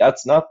 but like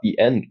that's not the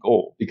end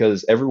goal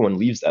because everyone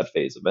leaves that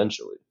phase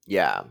eventually.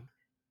 Yeah.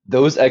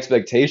 Those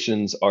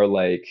expectations are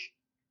like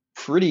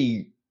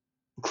pretty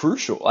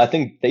crucial. I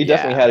think they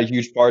definitely had a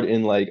huge part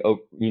in like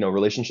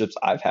relationships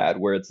I've had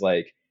where it's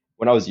like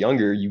when I was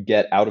younger, you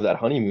get out of that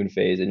honeymoon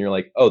phase and you're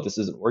like, oh, this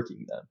isn't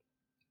working then.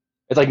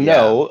 It's like,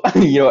 no,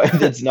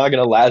 it's not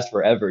going to last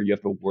forever. You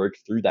have to work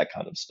through that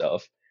kind of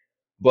stuff.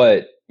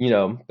 But,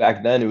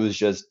 back then it was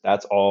just,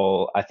 that's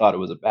all I thought it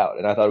was about.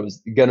 And I thought it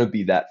was going to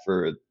be that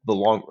for the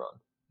long run.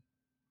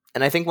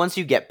 And I think once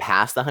you get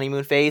past the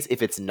honeymoon phase,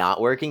 if it's not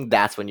working,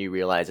 that's when you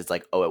realize it's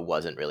like, oh, it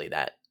wasn't really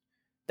that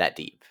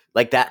deep.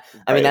 Like that.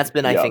 I mean, that's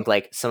been, I think,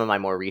 like some of my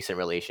more recent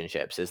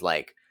relationships is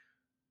like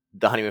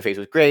the honeymoon phase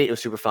was great. It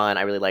was super fun.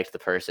 I really liked the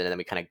person. And then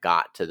we kind of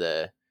got to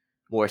the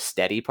more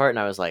steady part. And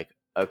I was like,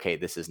 okay,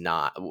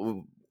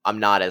 I'm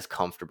not as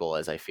comfortable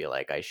as I feel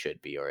like I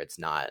should be, or it's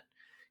not,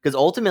 because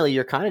ultimately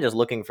you're kind of just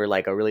looking for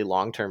like a really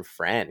long-term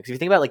friend. Because if you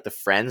think about like the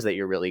friends that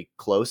you're really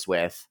close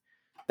with,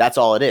 that's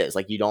all it is.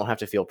 Like you don't have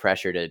to feel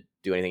pressure to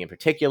do anything in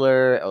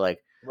particular, or like,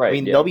 right, I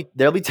mean,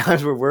 there'll be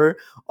times where we're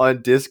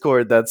on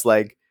Discord that's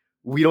like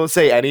we don't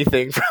say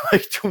anything for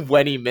like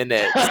 20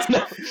 minutes.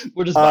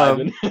 We're just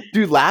vibing.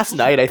 Dude, last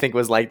night I think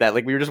was like that.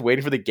 Like we were just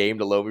waiting for the game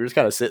to load. We were just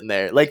kind of sitting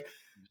there, like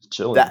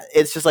chilling. That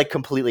it's just like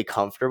completely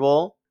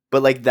comfortable.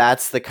 But like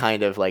that's the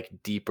kind of like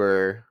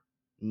deeper,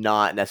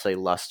 not necessarily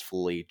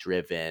lustfully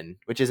driven,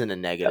 which isn't a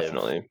negative,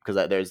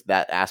 because there's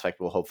that aspect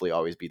will hopefully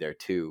always be there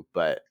too.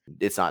 But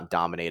it's not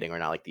dominating or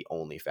not like the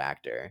only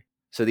factor.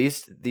 So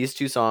these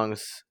two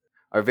songs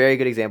are very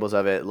good examples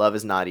of it. Love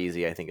Is Not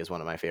Easy, I think, is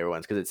one of my favorite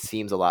ones because it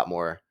seems a lot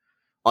more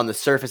on the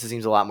surface. It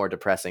seems a lot more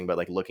depressing, but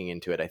like looking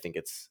into it, I think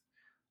it's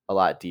a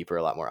lot deeper,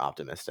 a lot more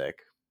optimistic.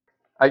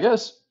 I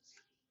guess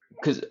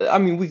because I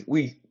mean,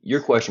 we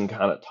your question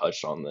kind of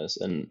touched on this,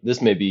 and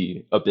this may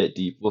be a bit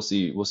deep. We'll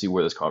see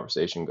where this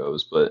conversation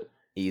goes, but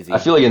easy. I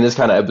feel like in this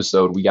kind of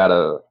episode, we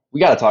gotta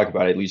talk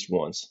about it at least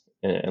once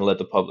and let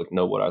the public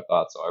know what our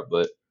thoughts are.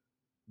 But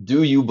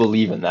do you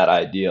believe in that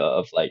idea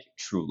of like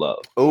true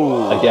love?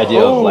 Oh, like the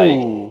idea of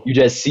like you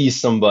just see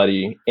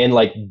somebody and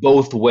like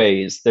both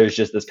ways, there's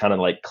just this kind of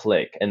like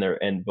click,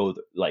 and both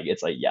like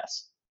it's like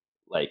yes,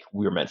 like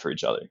we were meant for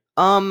each other.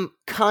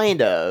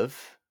 Kind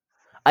of.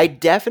 I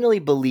definitely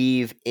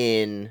believe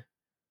in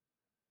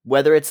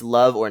whether it's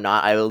love or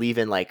not, I believe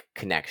in like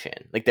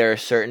connection. Like there are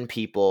certain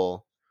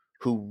people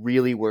who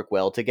really work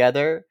well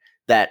together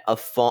that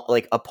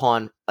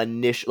upon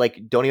initial,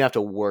 like don't even have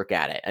to work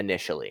at it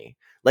initially.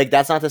 Like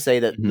that's not to say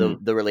that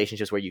the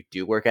relationships where you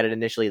do work at it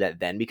initially that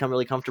then become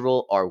really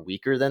comfortable are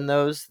weaker than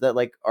those that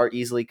like are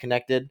easily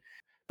connected.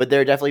 But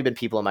there have definitely been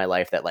people in my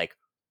life that like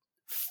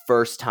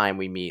first time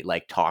we meet,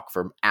 like talk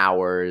for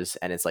hours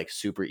and it's like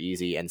super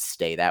easy and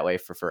stay that way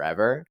for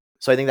forever.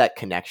 So I think that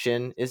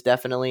connection is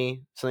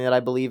definitely something that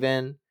I believe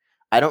in.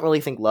 I don't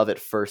really think love at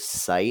first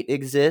sight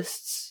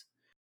exists.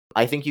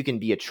 I think you can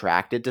be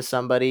attracted to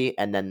somebody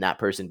and then that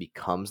person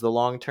becomes the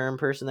long-term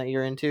person that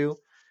you're into.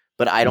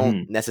 But I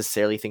don't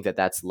necessarily think that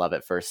that's love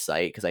at first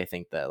sight, because I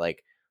think that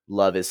like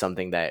love is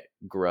something that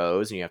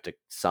grows and you have to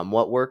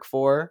somewhat work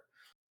for.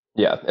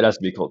 Yeah, it has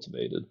to be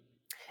cultivated.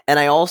 And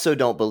I also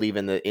don't believe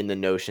in the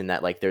notion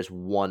that like there's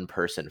one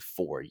person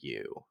for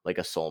you, like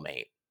a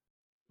soulmate.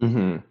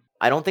 Mm-hmm.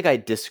 I don't think I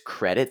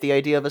discredit the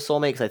idea of a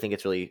soulmate, because I think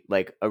it's really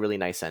like a really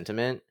nice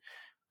sentiment.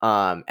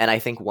 And I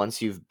think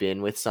once you've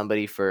been with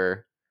somebody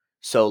for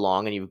so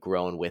long and you've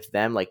grown with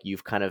them, like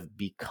you've kind of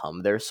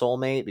become their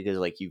soulmate, because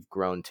like you've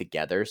grown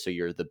together. So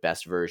you're the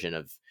best version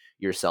of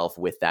yourself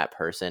with that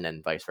person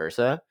and vice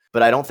versa.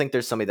 But I don't think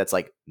there's somebody that's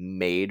like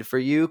made for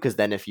you, because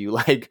then if you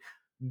like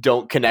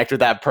don't connect with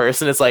that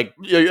person, it's like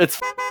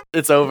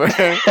it's over.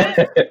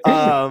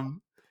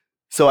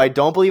 So I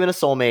don't believe in a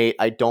soulmate.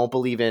 I don't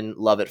believe in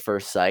love at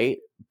first sight,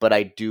 but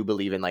I do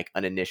believe in like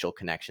an initial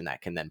connection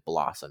that can then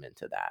blossom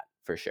into that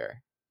for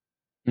sure.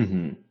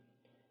 Mm-hmm.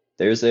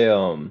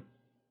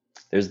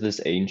 There's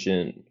this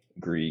ancient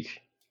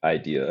Greek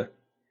idea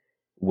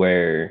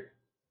where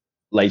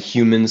like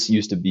humans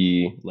used to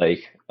be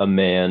like a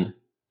man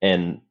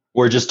and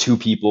or just two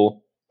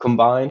people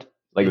combined.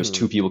 Like it was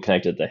two people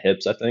connected at the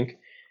hips, I think.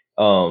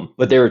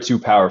 But they were too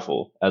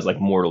powerful as like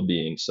mortal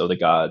beings. So the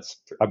gods,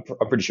 I'm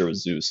pretty sure it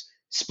was Zeus,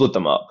 split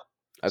them up.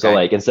 Okay. So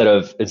like instead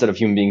of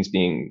human beings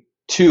being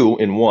two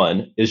in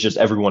one, it's just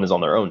everyone is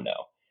on their own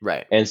now.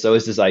 Right. And so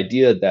it's this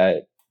idea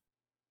that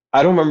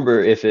I don't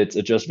remember if it's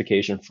a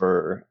justification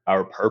for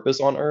our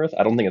purpose on Earth.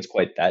 I don't think it's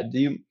quite that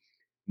deep,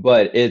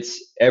 but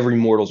it's every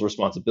mortal's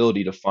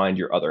responsibility to find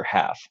your other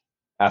half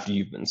after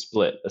you've been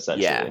split,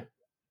 essentially. Yeah.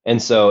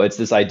 And so it's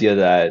this idea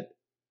that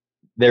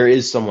there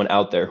is someone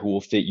out there who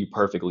will fit you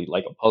perfectly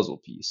like a puzzle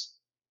piece,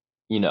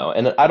 you know.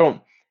 And I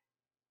don't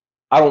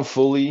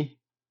fully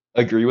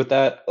agree with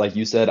that. Like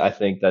you said, I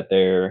think that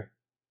there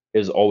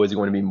is always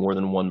going to be more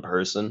than one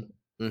person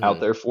out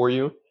there for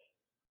you.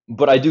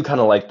 But I do kind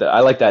of like that.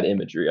 I like that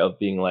imagery of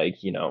being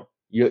like, you know,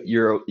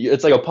 you're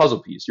it's like a puzzle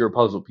piece. You're a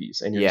puzzle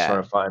piece, and you're just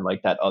trying to find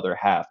like that other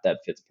half that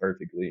fits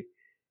perfectly.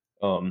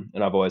 And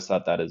I've always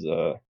thought that is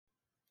a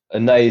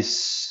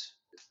nice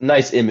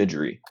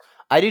imagery.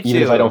 I do too.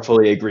 Even if I don't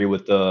fully agree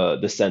with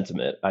the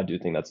sentiment, I do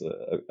think that's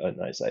a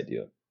nice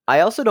idea.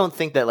 I also don't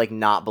think that like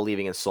not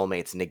believing in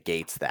soulmates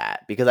negates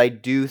that, because I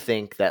do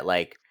think that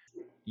like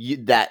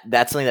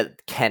that's something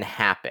that can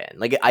happen.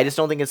 Like I just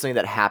don't think it's something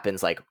that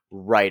happens like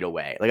right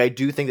away. Like I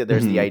do think that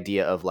there's the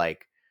idea of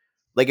like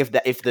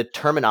if the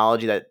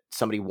terminology that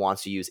somebody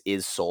wants to use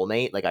is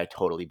soulmate, like I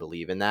totally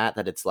believe in that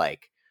it's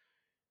like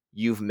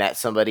you've met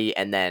somebody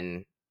and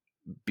then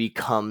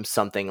become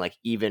something like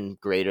even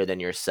greater than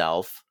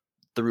yourself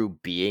through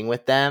being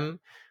with them.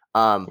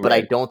 But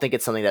I don't think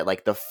it's something that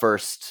like the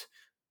first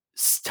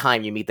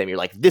time you meet them, you're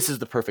like, this is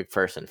the perfect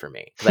person for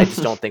me. Because I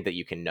just don't think that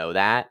you can know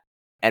that.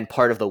 And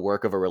part of the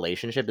work of a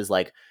relationship is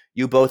like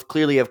you both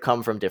clearly have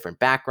come from different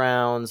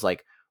backgrounds,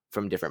 like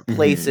from different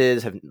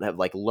places, have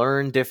like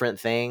learned different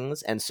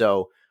things. And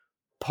so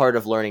part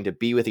of learning to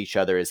be with each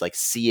other is like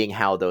seeing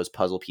how those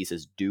puzzle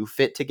pieces do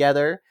fit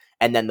together.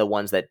 And then the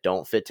ones that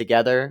don't fit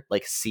together,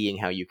 like seeing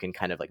how you can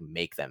kind of like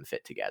make them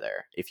fit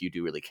together if you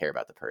do really care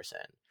about the person.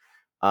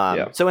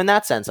 So in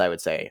that sense, I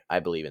would say I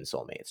believe in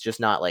soulmates, just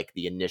not like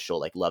the initial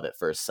like love at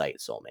first sight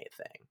soulmate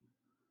thing.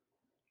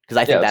 Because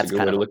I think that's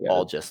kind of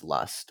all just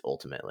lust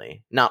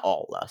ultimately. Not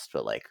all lust,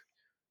 but like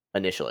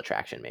initial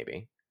attraction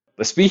maybe.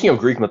 But speaking of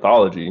Greek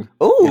mythology,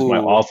 here's my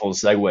awful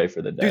segue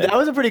for the day. Dude, that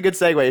was a pretty good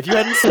segue. If you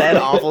hadn't said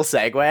awful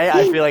segue,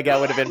 I feel like that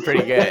would have been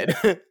pretty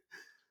good.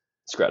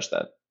 Scratch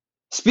that.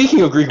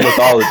 Speaking of Greek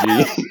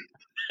mythology,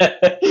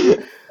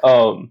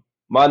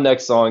 my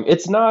next song,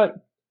 it's not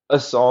a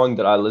song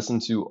that I listen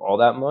to all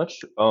that much.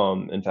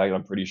 In fact,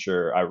 I'm pretty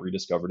sure I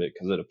rediscovered it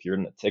because it appeared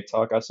in a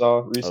TikTok I saw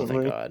recently.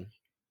 Oh, thank God.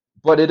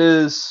 But it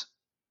is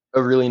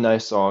a really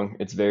nice song.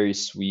 It's very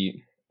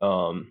sweet.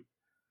 And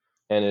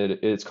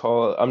it's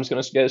called, I'm just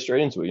going to get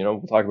straight into it. You know,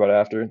 we'll talk about it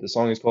after. The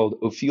song is called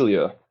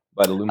Ophelia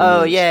by the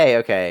Lumineers. Oh, yay.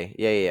 Okay.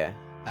 Yeah.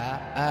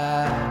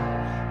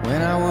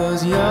 When I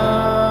was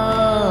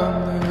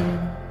younger,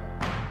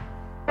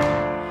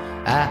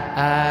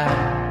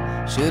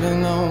 I should have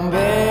known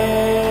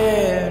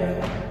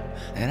better,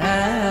 and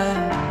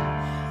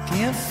I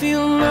can't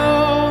feel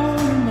no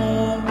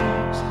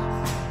remorse.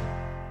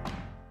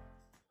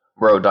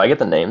 Bro, did I get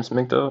the names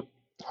mixed up?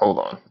 Hold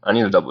on. I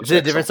need to double check. Is it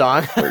a different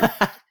song?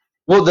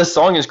 Well, the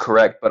song is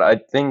correct, but I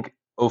think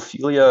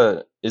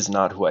Ophelia is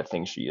not who I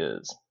think she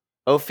is.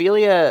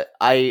 Ophelia,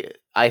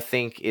 I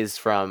think is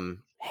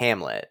from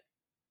Hamlet,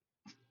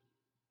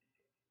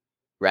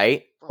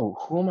 right? Oh,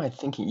 who am I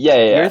thinking? Yeah.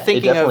 It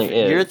definitely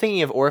You're is.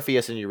 thinking of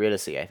Orpheus and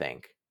Eurydice, I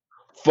think.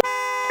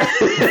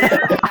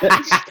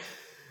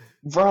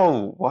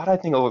 Bro, why did I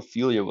think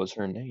Ophelia was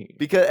her name?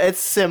 Because it's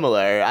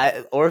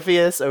similar.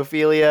 Orpheus,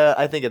 Ophelia,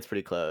 I think it's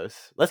pretty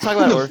close. Let's talk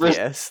about The first-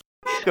 Orpheus.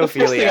 The first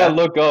thing I Ophelia.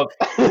 look up,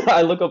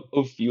 I look up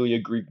Ophelia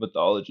Greek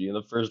mythology, and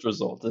the first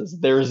result is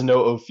there is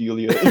no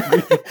Ophelia in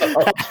Greek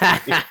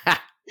mythology.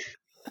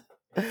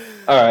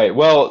 All right,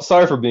 well,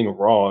 sorry for being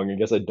wrong. I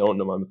guess I don't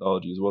know my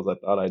mythology as well as I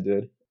thought I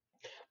did.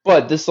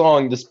 But this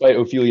song, despite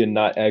Ophelia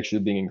not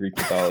actually being in Greek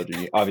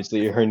mythology,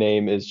 obviously her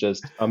name is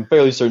just, I'm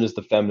fairly certain it's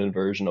the feminine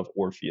version of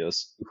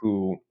Orpheus,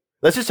 who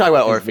Let's just talk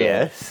about is the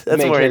Orpheus. That's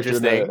main more character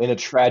interesting. in a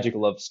tragic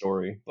love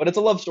story. But it's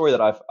a love story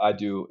that I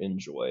do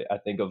enjoy. I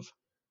think of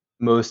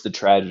most of the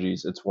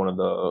tragedies, it's one of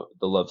the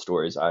love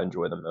stories I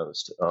enjoy the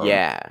most.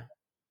 Yeah.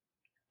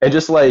 And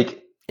just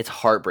like, It's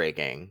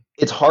heartbreaking.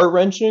 it's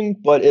heart-wrenching,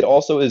 but it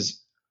also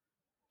is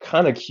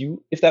kind of cute,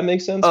 if that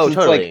makes sense. Oh, 'Cause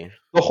it's like, totally.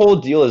 the whole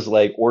deal is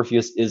like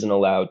Orpheus isn't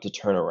allowed to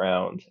turn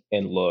around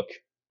and look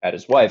at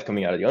his wife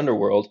coming out of the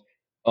underworld.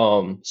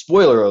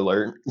 Spoiler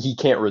alert, he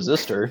can't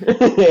resist her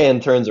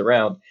and turns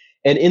around.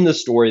 And in the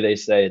story, they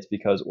say it's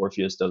because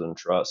Orpheus doesn't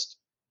trust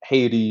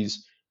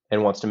Hades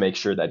and wants to make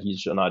sure that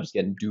he's not just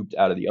getting duped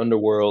out of the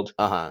underworld.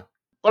 Uh-huh.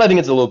 But I think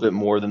it's a little bit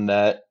more than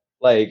that.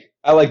 Like,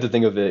 I like to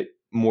think of it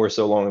more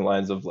so along the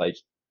lines of like,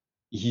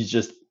 he's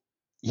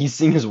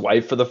seeing his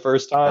wife for the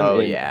first time Oh,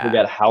 and yeah.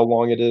 forget how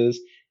long it is.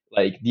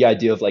 Like the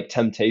idea of like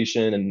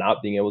temptation and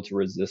not being able to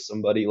resist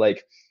somebody,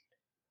 like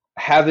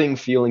having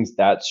feelings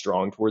that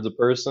strong towards a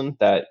person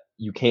that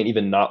you can't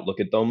even not look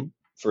at them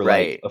for like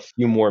Right. a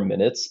few more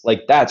minutes,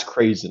 like that's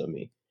crazy to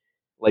me.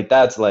 Like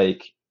that's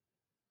like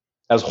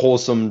as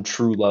wholesome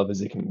true love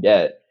as it can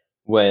get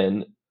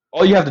when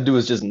all you have to do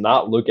is just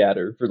not look at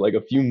her for like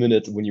a few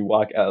minutes when you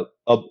walk out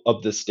up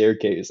the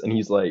staircase and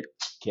he's like,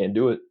 can't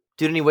do it.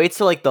 Dude, and he waits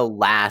till like the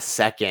last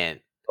second.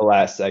 The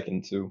last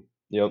second too.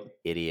 Yep.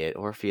 Idiot.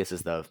 Orpheus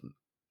is the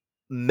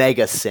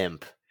mega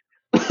simp.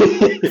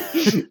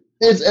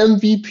 It's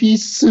MVP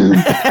soon.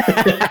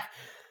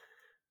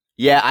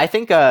 Yeah, I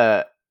think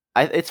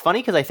it's funny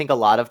because I think a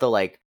lot of the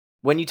like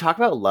when you talk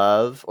about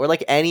love or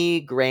like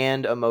any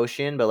grand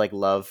emotion, but like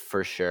love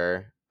for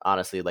sure,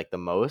 honestly, like the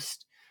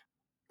most,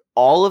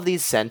 all of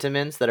these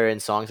sentiments that are in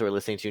songs that we're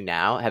listening to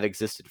now have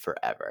existed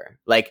forever.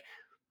 Like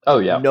Oh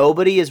yeah.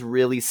 nobody is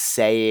really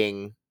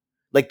saying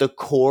like the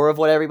core of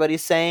what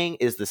everybody's saying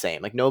is the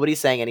same. Like nobody's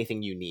saying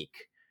anything unique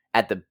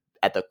at the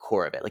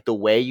core of it. Like the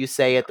way you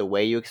say it, the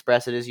way you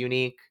express it is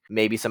unique.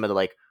 Maybe some of the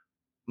like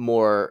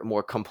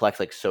more complex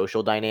like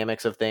social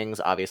dynamics of things,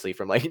 obviously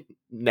from like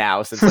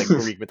now since like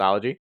Greek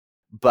mythology.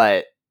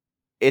 But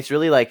it's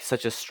really like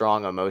such a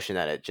strong emotion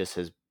that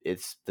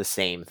it's the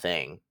same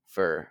thing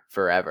for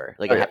forever.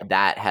 Like Oh, yeah.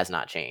 that has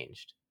not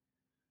changed.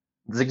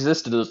 It's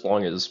existed as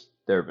long as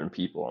there have been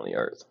people on the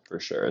earth, for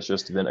sure. It's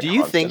just been a Do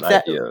you think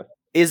constant that idea.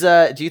 is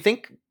do you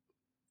think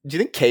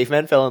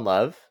cavemen fell in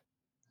love?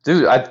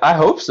 Dude, I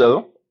hope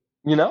so.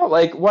 You know,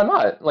 like why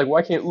not? Like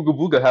why can't Ooga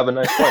Booga have a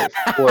nice wife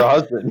or a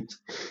husband?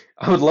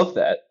 I would love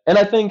that. And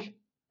I think,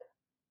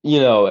 you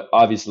know,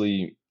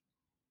 obviously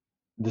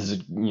this is,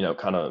 you know,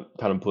 kind of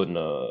putting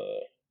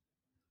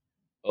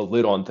a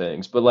lid on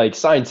things, but like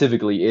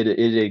scientifically it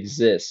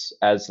exists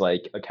as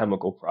like a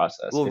chemical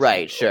process. Well, if you right,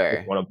 will, if sure.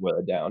 you want to boil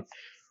it down.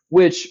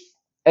 Which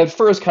at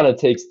first kind of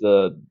takes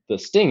the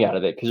sting out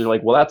of it because you're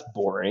like, well, that's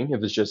boring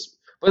if it's just.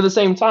 But at the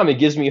same time, it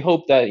gives me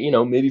hope that you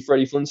know maybe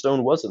Freddie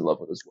Flintstone was in love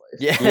with his wife.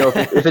 Yeah. You know,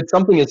 if it's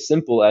something as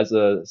simple as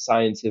a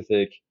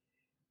scientific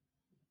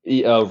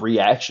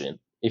reaction,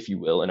 if you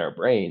will, in our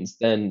brains,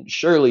 then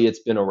surely it's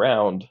been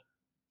around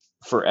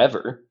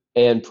forever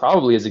and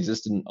probably has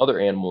existed in other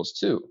animals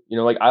too. You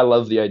know, like I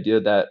love the idea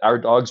that our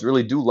dogs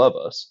really do love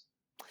us.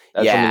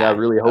 That's something I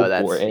really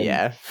hope for. And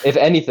yeah. if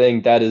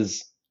anything, that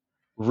is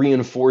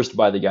reinforced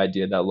by the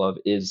idea that love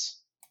is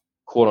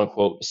quote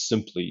unquote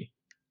simply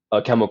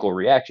a chemical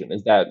reaction.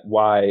 Is that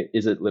why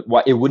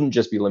it wouldn't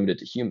just be limited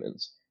to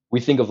humans?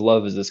 We think of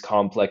love as this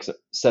complex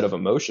set of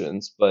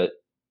emotions, but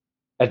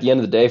at the end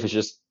of the day, if it's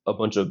just a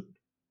bunch of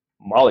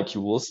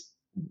molecules,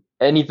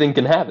 anything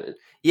can have it.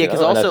 Yeah, you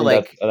because know? And I also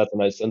think like that's a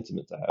nice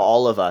sentiment to have.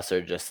 all of us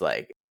are just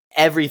like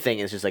everything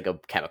is just like a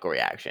chemical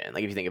reaction.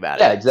 Like if you think about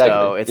Yeah, it. exactly.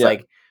 So it's Yeah.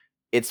 like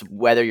it's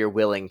whether you're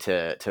willing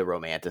to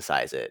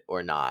romanticize it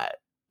or not.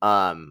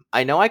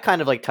 I know I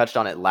kind of like touched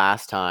on it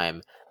last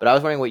time, but I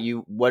was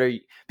wondering what are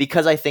you,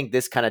 because I think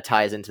this kind of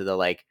ties into the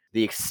like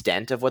the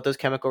extent of what those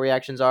chemical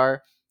reactions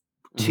are.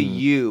 To Mhm.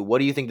 you, what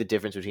do you think the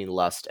difference between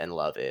lust and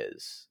love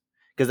is?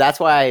 Because that's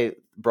why I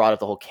brought up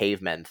the whole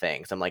cavemen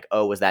thing. So I'm like,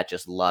 oh, was that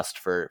just lust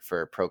for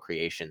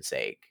procreation's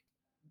sake?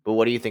 But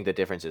what do you think the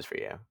difference is for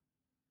you?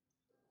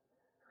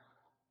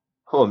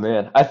 Oh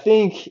man, I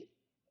think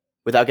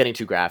Without getting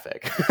too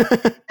graphic.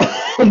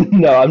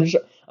 no, I'm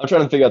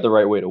trying to figure out the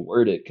right way to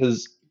word it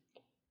because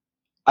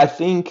I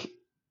think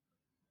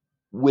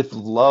with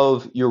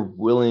love you're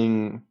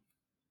willing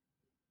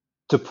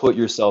to put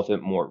yourself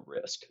at more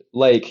risk.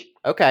 Like,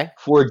 Okay.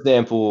 for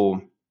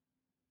example,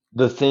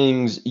 the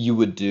things you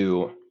would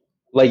do,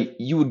 like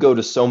you would go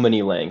to so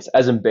many lengths,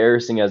 as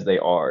embarrassing as they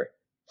are,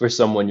 for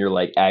someone you're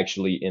like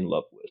actually in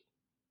love with.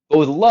 But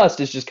with lust,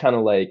 it's just kind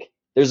of like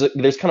there's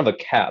kind of a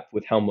cap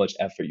with how much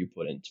effort you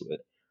put into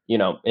it. You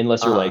know,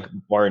 unless you're Uh-huh. like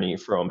Barney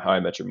from How I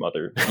Met Your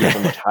Mother, you have a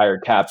much higher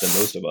cap than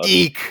most of us.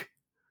 Eek.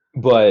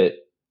 But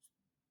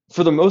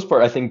for the most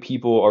part, I think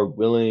people are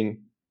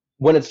willing,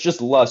 when it's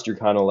just lust, you're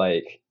kind of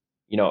like,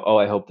 oh,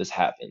 I hope this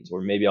happens,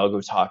 or maybe I'll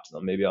go talk to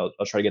them, maybe I'll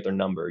try to get their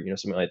number,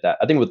 something like that.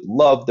 I think with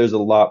love, there's a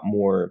lot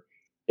more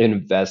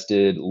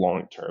invested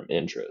long-term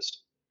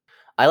interest.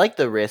 I like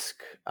the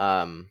risk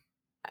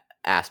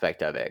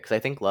aspect of it because I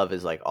think love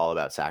is like all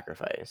about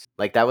sacrifice.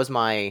 Like that was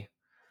me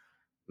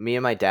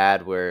and my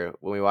dad were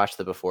when we watched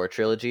the Before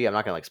trilogy. I'm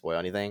not gonna like spoil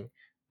anything,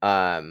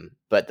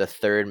 but the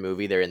third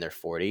movie they're in their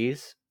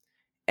 40s,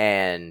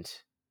 and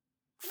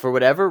for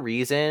whatever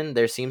reason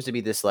there seems to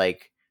be this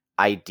like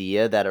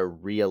idea that a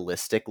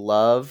realistic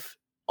love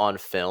on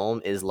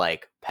film is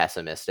like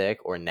pessimistic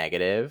or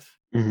negative,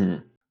 Hmm.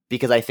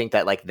 because I think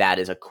that like that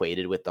is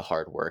equated with the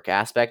hard work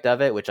aspect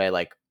of it, which I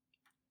like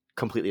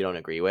completely don't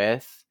agree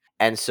with.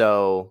 And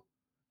so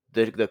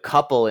the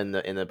couple in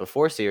the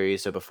Before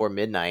series, so Before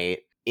Midnight,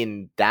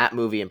 in that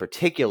movie in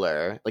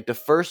particular, like the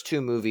first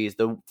two movies,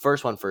 the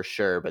first one for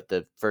sure, but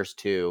the first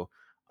two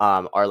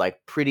are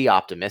like pretty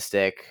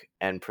optimistic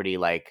and pretty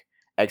like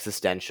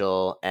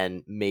existential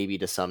and maybe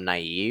to some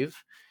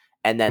naive.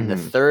 And then the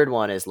Hmm. third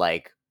one is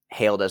like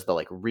hailed as the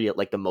like real,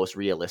 like the most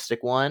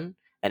realistic one,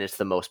 and it's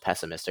the most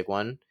pessimistic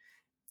one.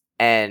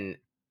 And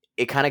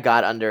it kind of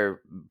got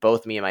under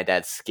both me and my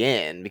dad's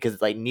skin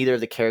because like neither of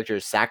the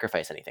characters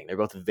sacrifice anything. They're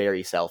both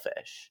very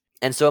selfish.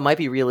 And so it might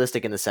be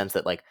realistic in the sense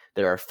that like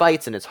there are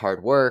fights and it's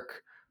hard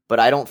work, but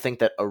I don't think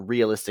that a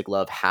realistic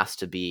love has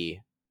to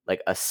be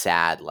like a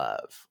sad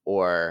love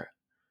or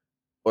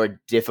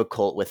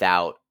difficult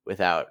without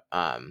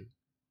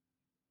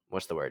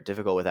what's the word?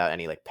 Difficult without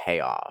any like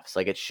payoffs.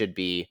 Like it should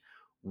be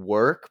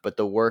work, but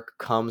the work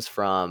comes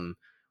from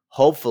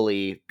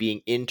hopefully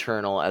being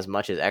internal as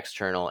much as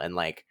external and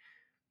like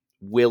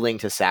willing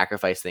to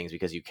sacrifice things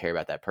because you care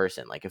about that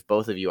person. Like if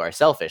both of you are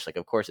selfish, like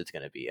of course it's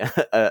going to be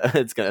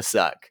it's going to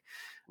suck.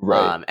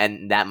 Right.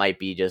 And that might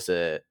be just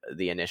the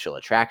initial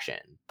attraction.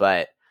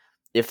 But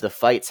if the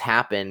fights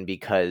happen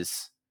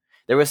because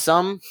there was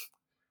some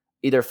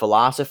either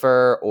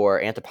philosopher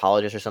or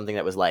anthropologist or something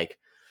that was like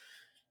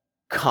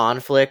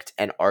conflict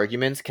and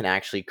arguments can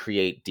actually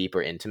create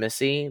deeper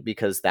intimacy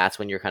because that's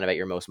when you're kind of at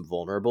your most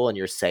vulnerable and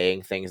you're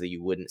saying things that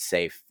you wouldn't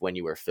say when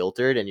you were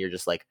filtered, and you're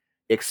just like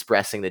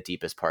expressing the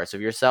deepest parts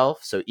of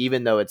yourself. So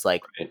even though it's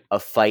like Right. a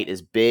fight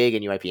is big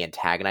and you might be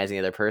antagonizing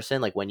the other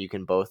person, like when you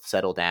can both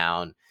settle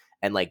down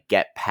and like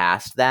get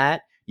past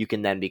that, you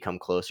can then become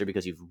closer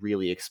because you've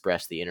really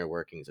expressed the inner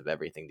workings of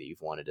everything that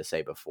you've wanted to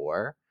say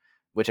before,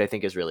 which I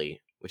think is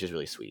really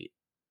sweet.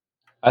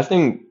 I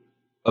think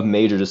a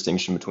major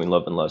distinction between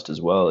love and lust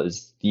as well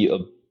is the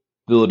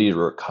ability to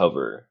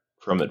recover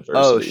from Oh,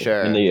 adversity,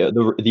 and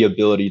sure. the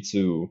ability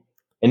to,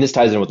 and this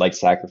ties in with like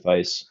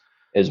sacrifice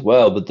as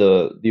well, but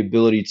the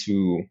ability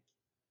to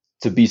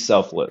be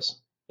selfless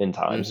in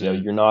times.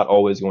 Mm-hmm. You're not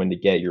always going to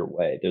get your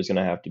way. There's going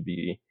to have to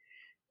be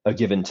a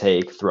give and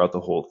take throughout the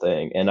whole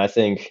thing. And I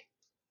think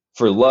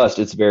for lust,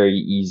 it's very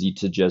easy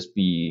to just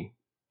be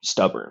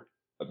stubborn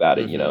about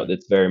it. Mm-hmm.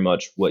 It's very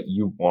much what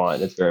you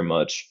want.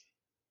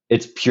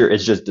 It's pure,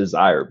 it's just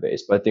desire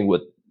based. But I think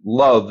with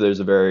love,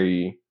 there's a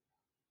very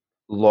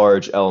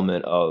large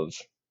element of,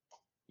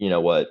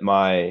 what,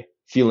 my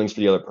feelings for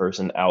the other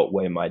person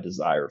outweigh my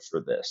desire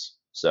for this.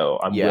 So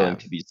I'm Yeah. willing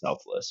to be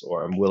selfless,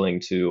 or I'm willing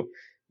to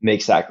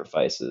make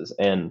sacrifices.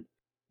 And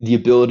the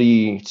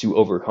ability to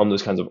overcome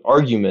those kinds of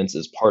arguments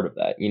is part of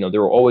that.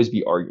 There will always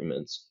be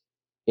arguments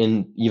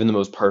in even the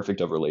most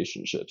perfect of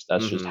relationships.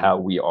 That's just Mm-hmm. how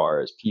we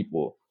are as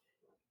people.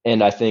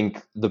 And I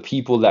think the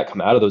people that come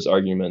out of those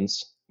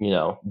arguments,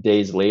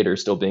 days later,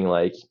 still being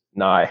like,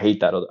 nah, I hate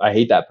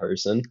that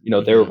person.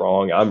 They're Mm-hmm.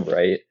 wrong, I'm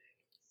right,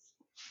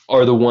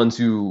 are the ones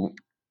who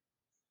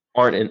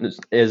aren't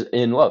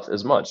in love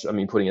as much. I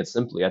mean, putting it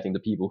simply, I think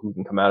the people who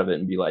can come out of it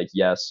and be like,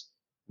 yes,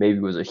 maybe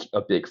it was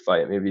a big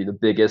fight, maybe the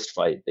biggest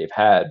fight they've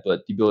had,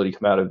 but the ability to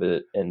come out of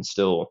it and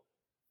still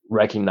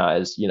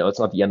recognize, it's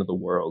not the end of the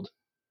world.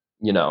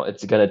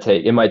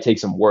 It might take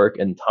some work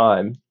and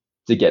time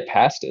to get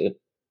past it,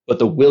 but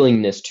the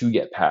willingness to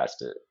get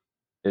past it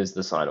is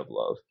the sign of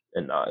love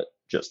and not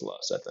just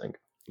lust, I think.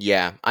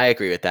 Yeah, I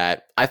agree with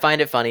that. I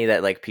find it funny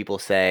that like people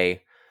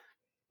say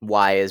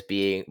why is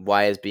being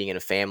in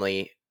a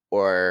family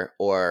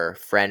or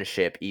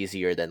friendship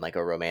easier than like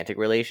a romantic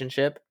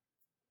relationship?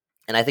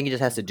 And I think it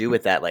just has to do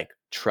with that like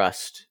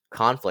trust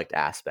conflict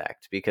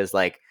aspect, because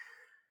like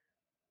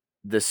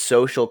the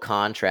social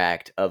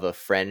contract of a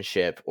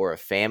friendship or a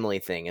family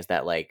thing is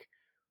that like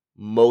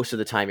most of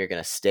the time you're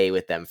going to stay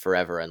with them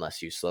forever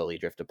unless you slowly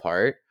drift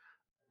apart.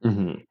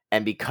 Hmm.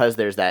 And because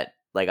there's that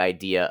like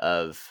idea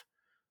of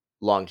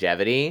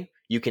longevity,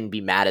 you can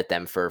be mad at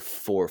them for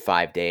 4 or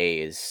 5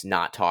 days,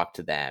 not talk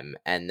to them,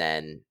 and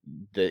then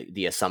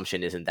the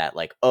assumption isn't that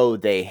like, oh,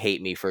 they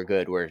hate me for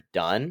good, we're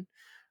done.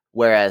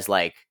 Whereas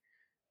like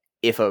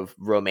if a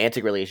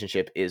romantic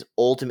relationship is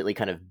ultimately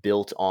kind of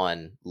built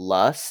on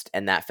lust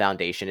and that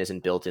foundation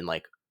isn't built in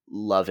like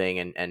loving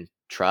and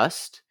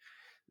trust,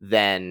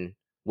 then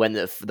when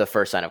the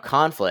first sign of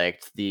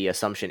conflict, the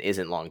assumption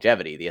isn't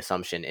longevity. The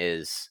assumption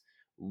is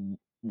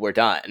we're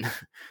done.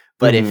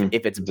 But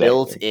if it's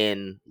built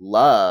in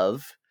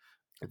love,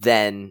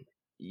 then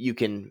you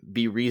can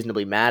be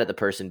reasonably mad at the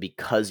person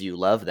because you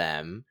love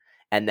them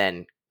and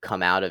then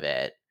come out of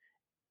it.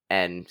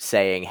 And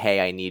saying,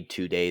 hey, I need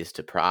 2 days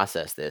to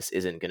process this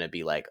isn't going to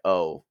be like,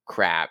 oh,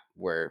 crap,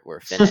 we're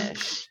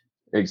finished.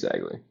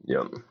 Exactly.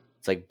 Yep.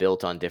 It's like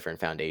built on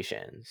different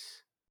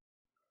foundations.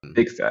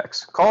 Big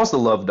facts. Call us the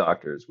love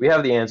doctors. We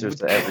have the answers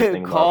to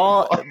everything.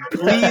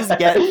 Please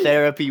get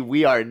therapy.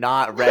 We are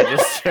not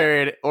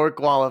registered or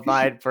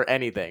qualified for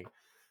anything.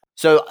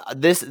 So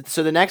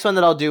the next one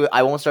that I'll do,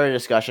 I won't start a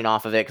discussion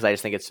off of it because I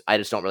just think I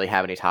just don't really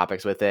have any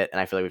topics with it, and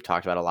I feel like we've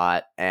talked about a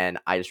lot, and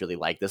I just really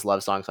like this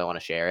love song, so I want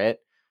to share it.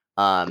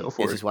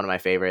 This is one of my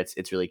favorites.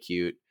 It's really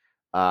cute.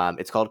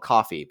 It's called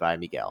Coffee by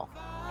Miguel.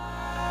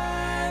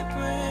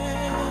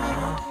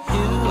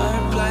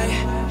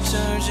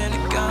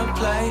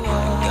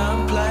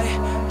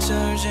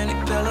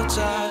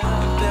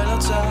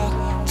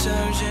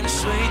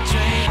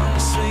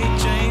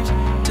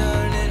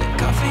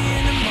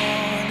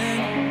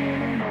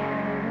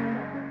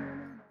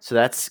 So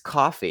that's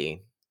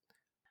Coffee.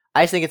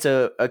 I just think it's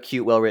a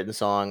cute, well-written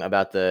song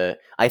about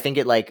I think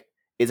it like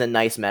is a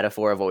nice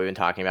metaphor of what we've been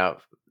talking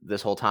about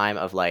this whole time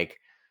of like,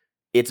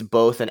 it's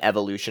both an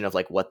evolution of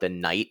like what the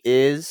night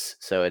is.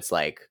 So it's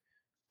like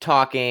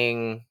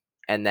talking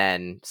and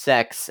then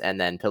sex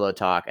and then pillow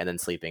talk and then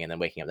sleeping and then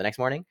waking up the next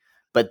morning.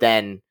 But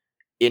then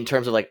in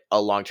terms of like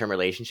a long-term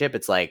relationship,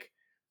 it's like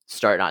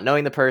start not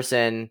knowing the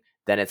person,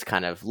 then it's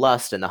kind of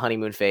lust and the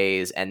honeymoon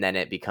phase. And then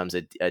it becomes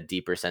a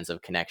deeper sense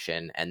of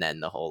connection. And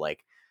then the whole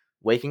like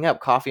waking up,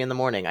 coffee in the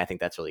morning. I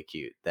think that's really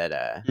cute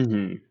that,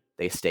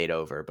 they stayed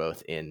over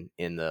both in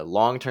the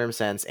long-term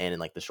sense and in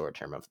like the short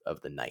term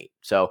of the night.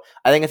 So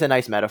I think it's a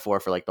nice metaphor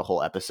for like the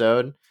whole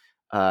episode,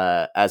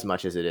 as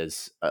much as it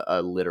is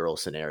a literal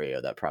scenario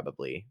that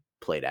probably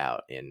played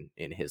out in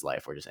his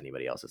life or just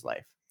anybody else's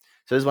life.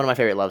 So this is one of my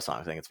favorite love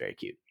songs. I think it's very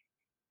cute.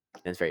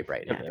 And it's very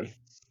bright and happy. Man.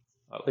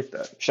 I like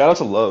that. Shout out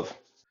to Love.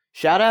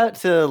 Shout out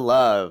to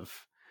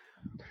Love.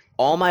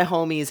 All my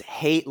homies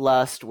hate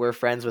lust. We're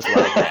friends with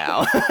love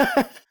now.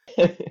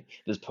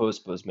 This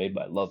post was made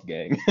by Love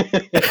Gang.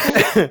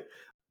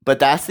 But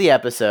that's the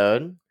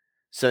episode.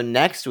 So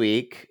next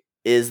week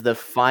is the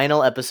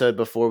final episode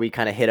before we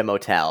kind of hit a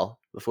motel,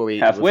 before we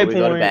go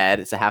to bed.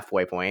 It's a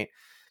halfway point.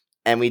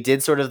 And we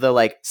did sort of the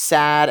like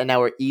sad, and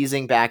now we're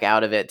easing back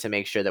out of it to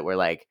make sure that we're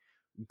like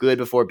good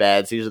before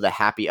bed. So these are the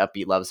happy,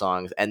 upbeat love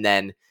songs. And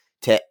then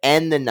to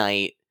end the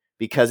night,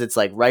 because it's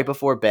like right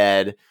before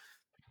bed,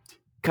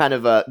 kind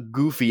of a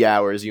goofy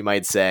hours, you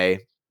might say.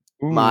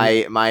 Ooh.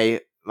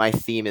 My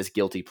theme is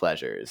guilty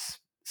pleasures.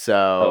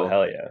 So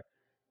hell yeah.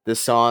 The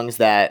songs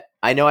that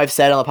I know I've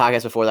said on the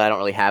podcast before that I don't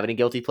really have any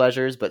guilty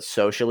pleasures, but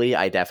socially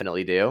I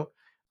definitely do.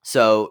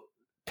 So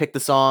pick the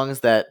songs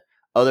that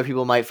other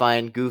people might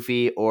find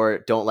goofy or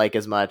don't like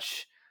as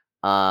much,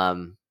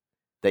 that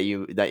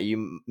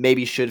you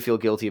maybe should feel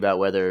guilty about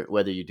whether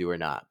you do or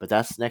not. But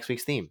that's next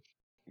week's theme.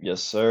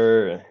 Yes,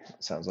 sir.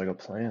 Sounds like a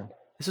plan.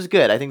 This was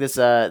good. I think this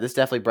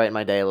definitely brightened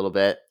my day a little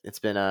bit. It's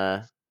been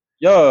that's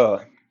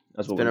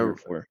what we're here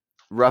for.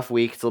 Rough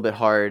week. It's a little bit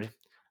hard,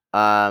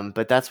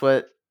 but that's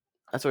what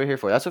we're here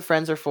for. That's what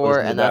friends are for,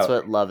 and that's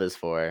what love is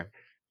for.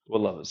 What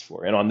love is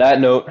for. And on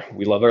that note,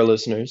 we love our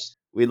listeners.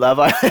 We love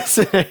our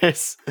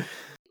listeners.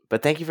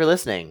 But thank you for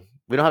listening.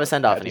 We don't have a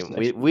send off anymore.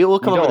 We will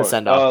come up with a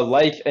send off.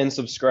 Like and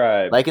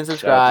subscribe. Like and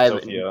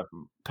subscribe.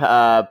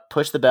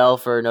 Push the bell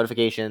for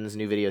notifications.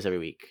 New videos every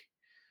week.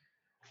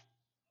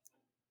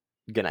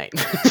 Good night.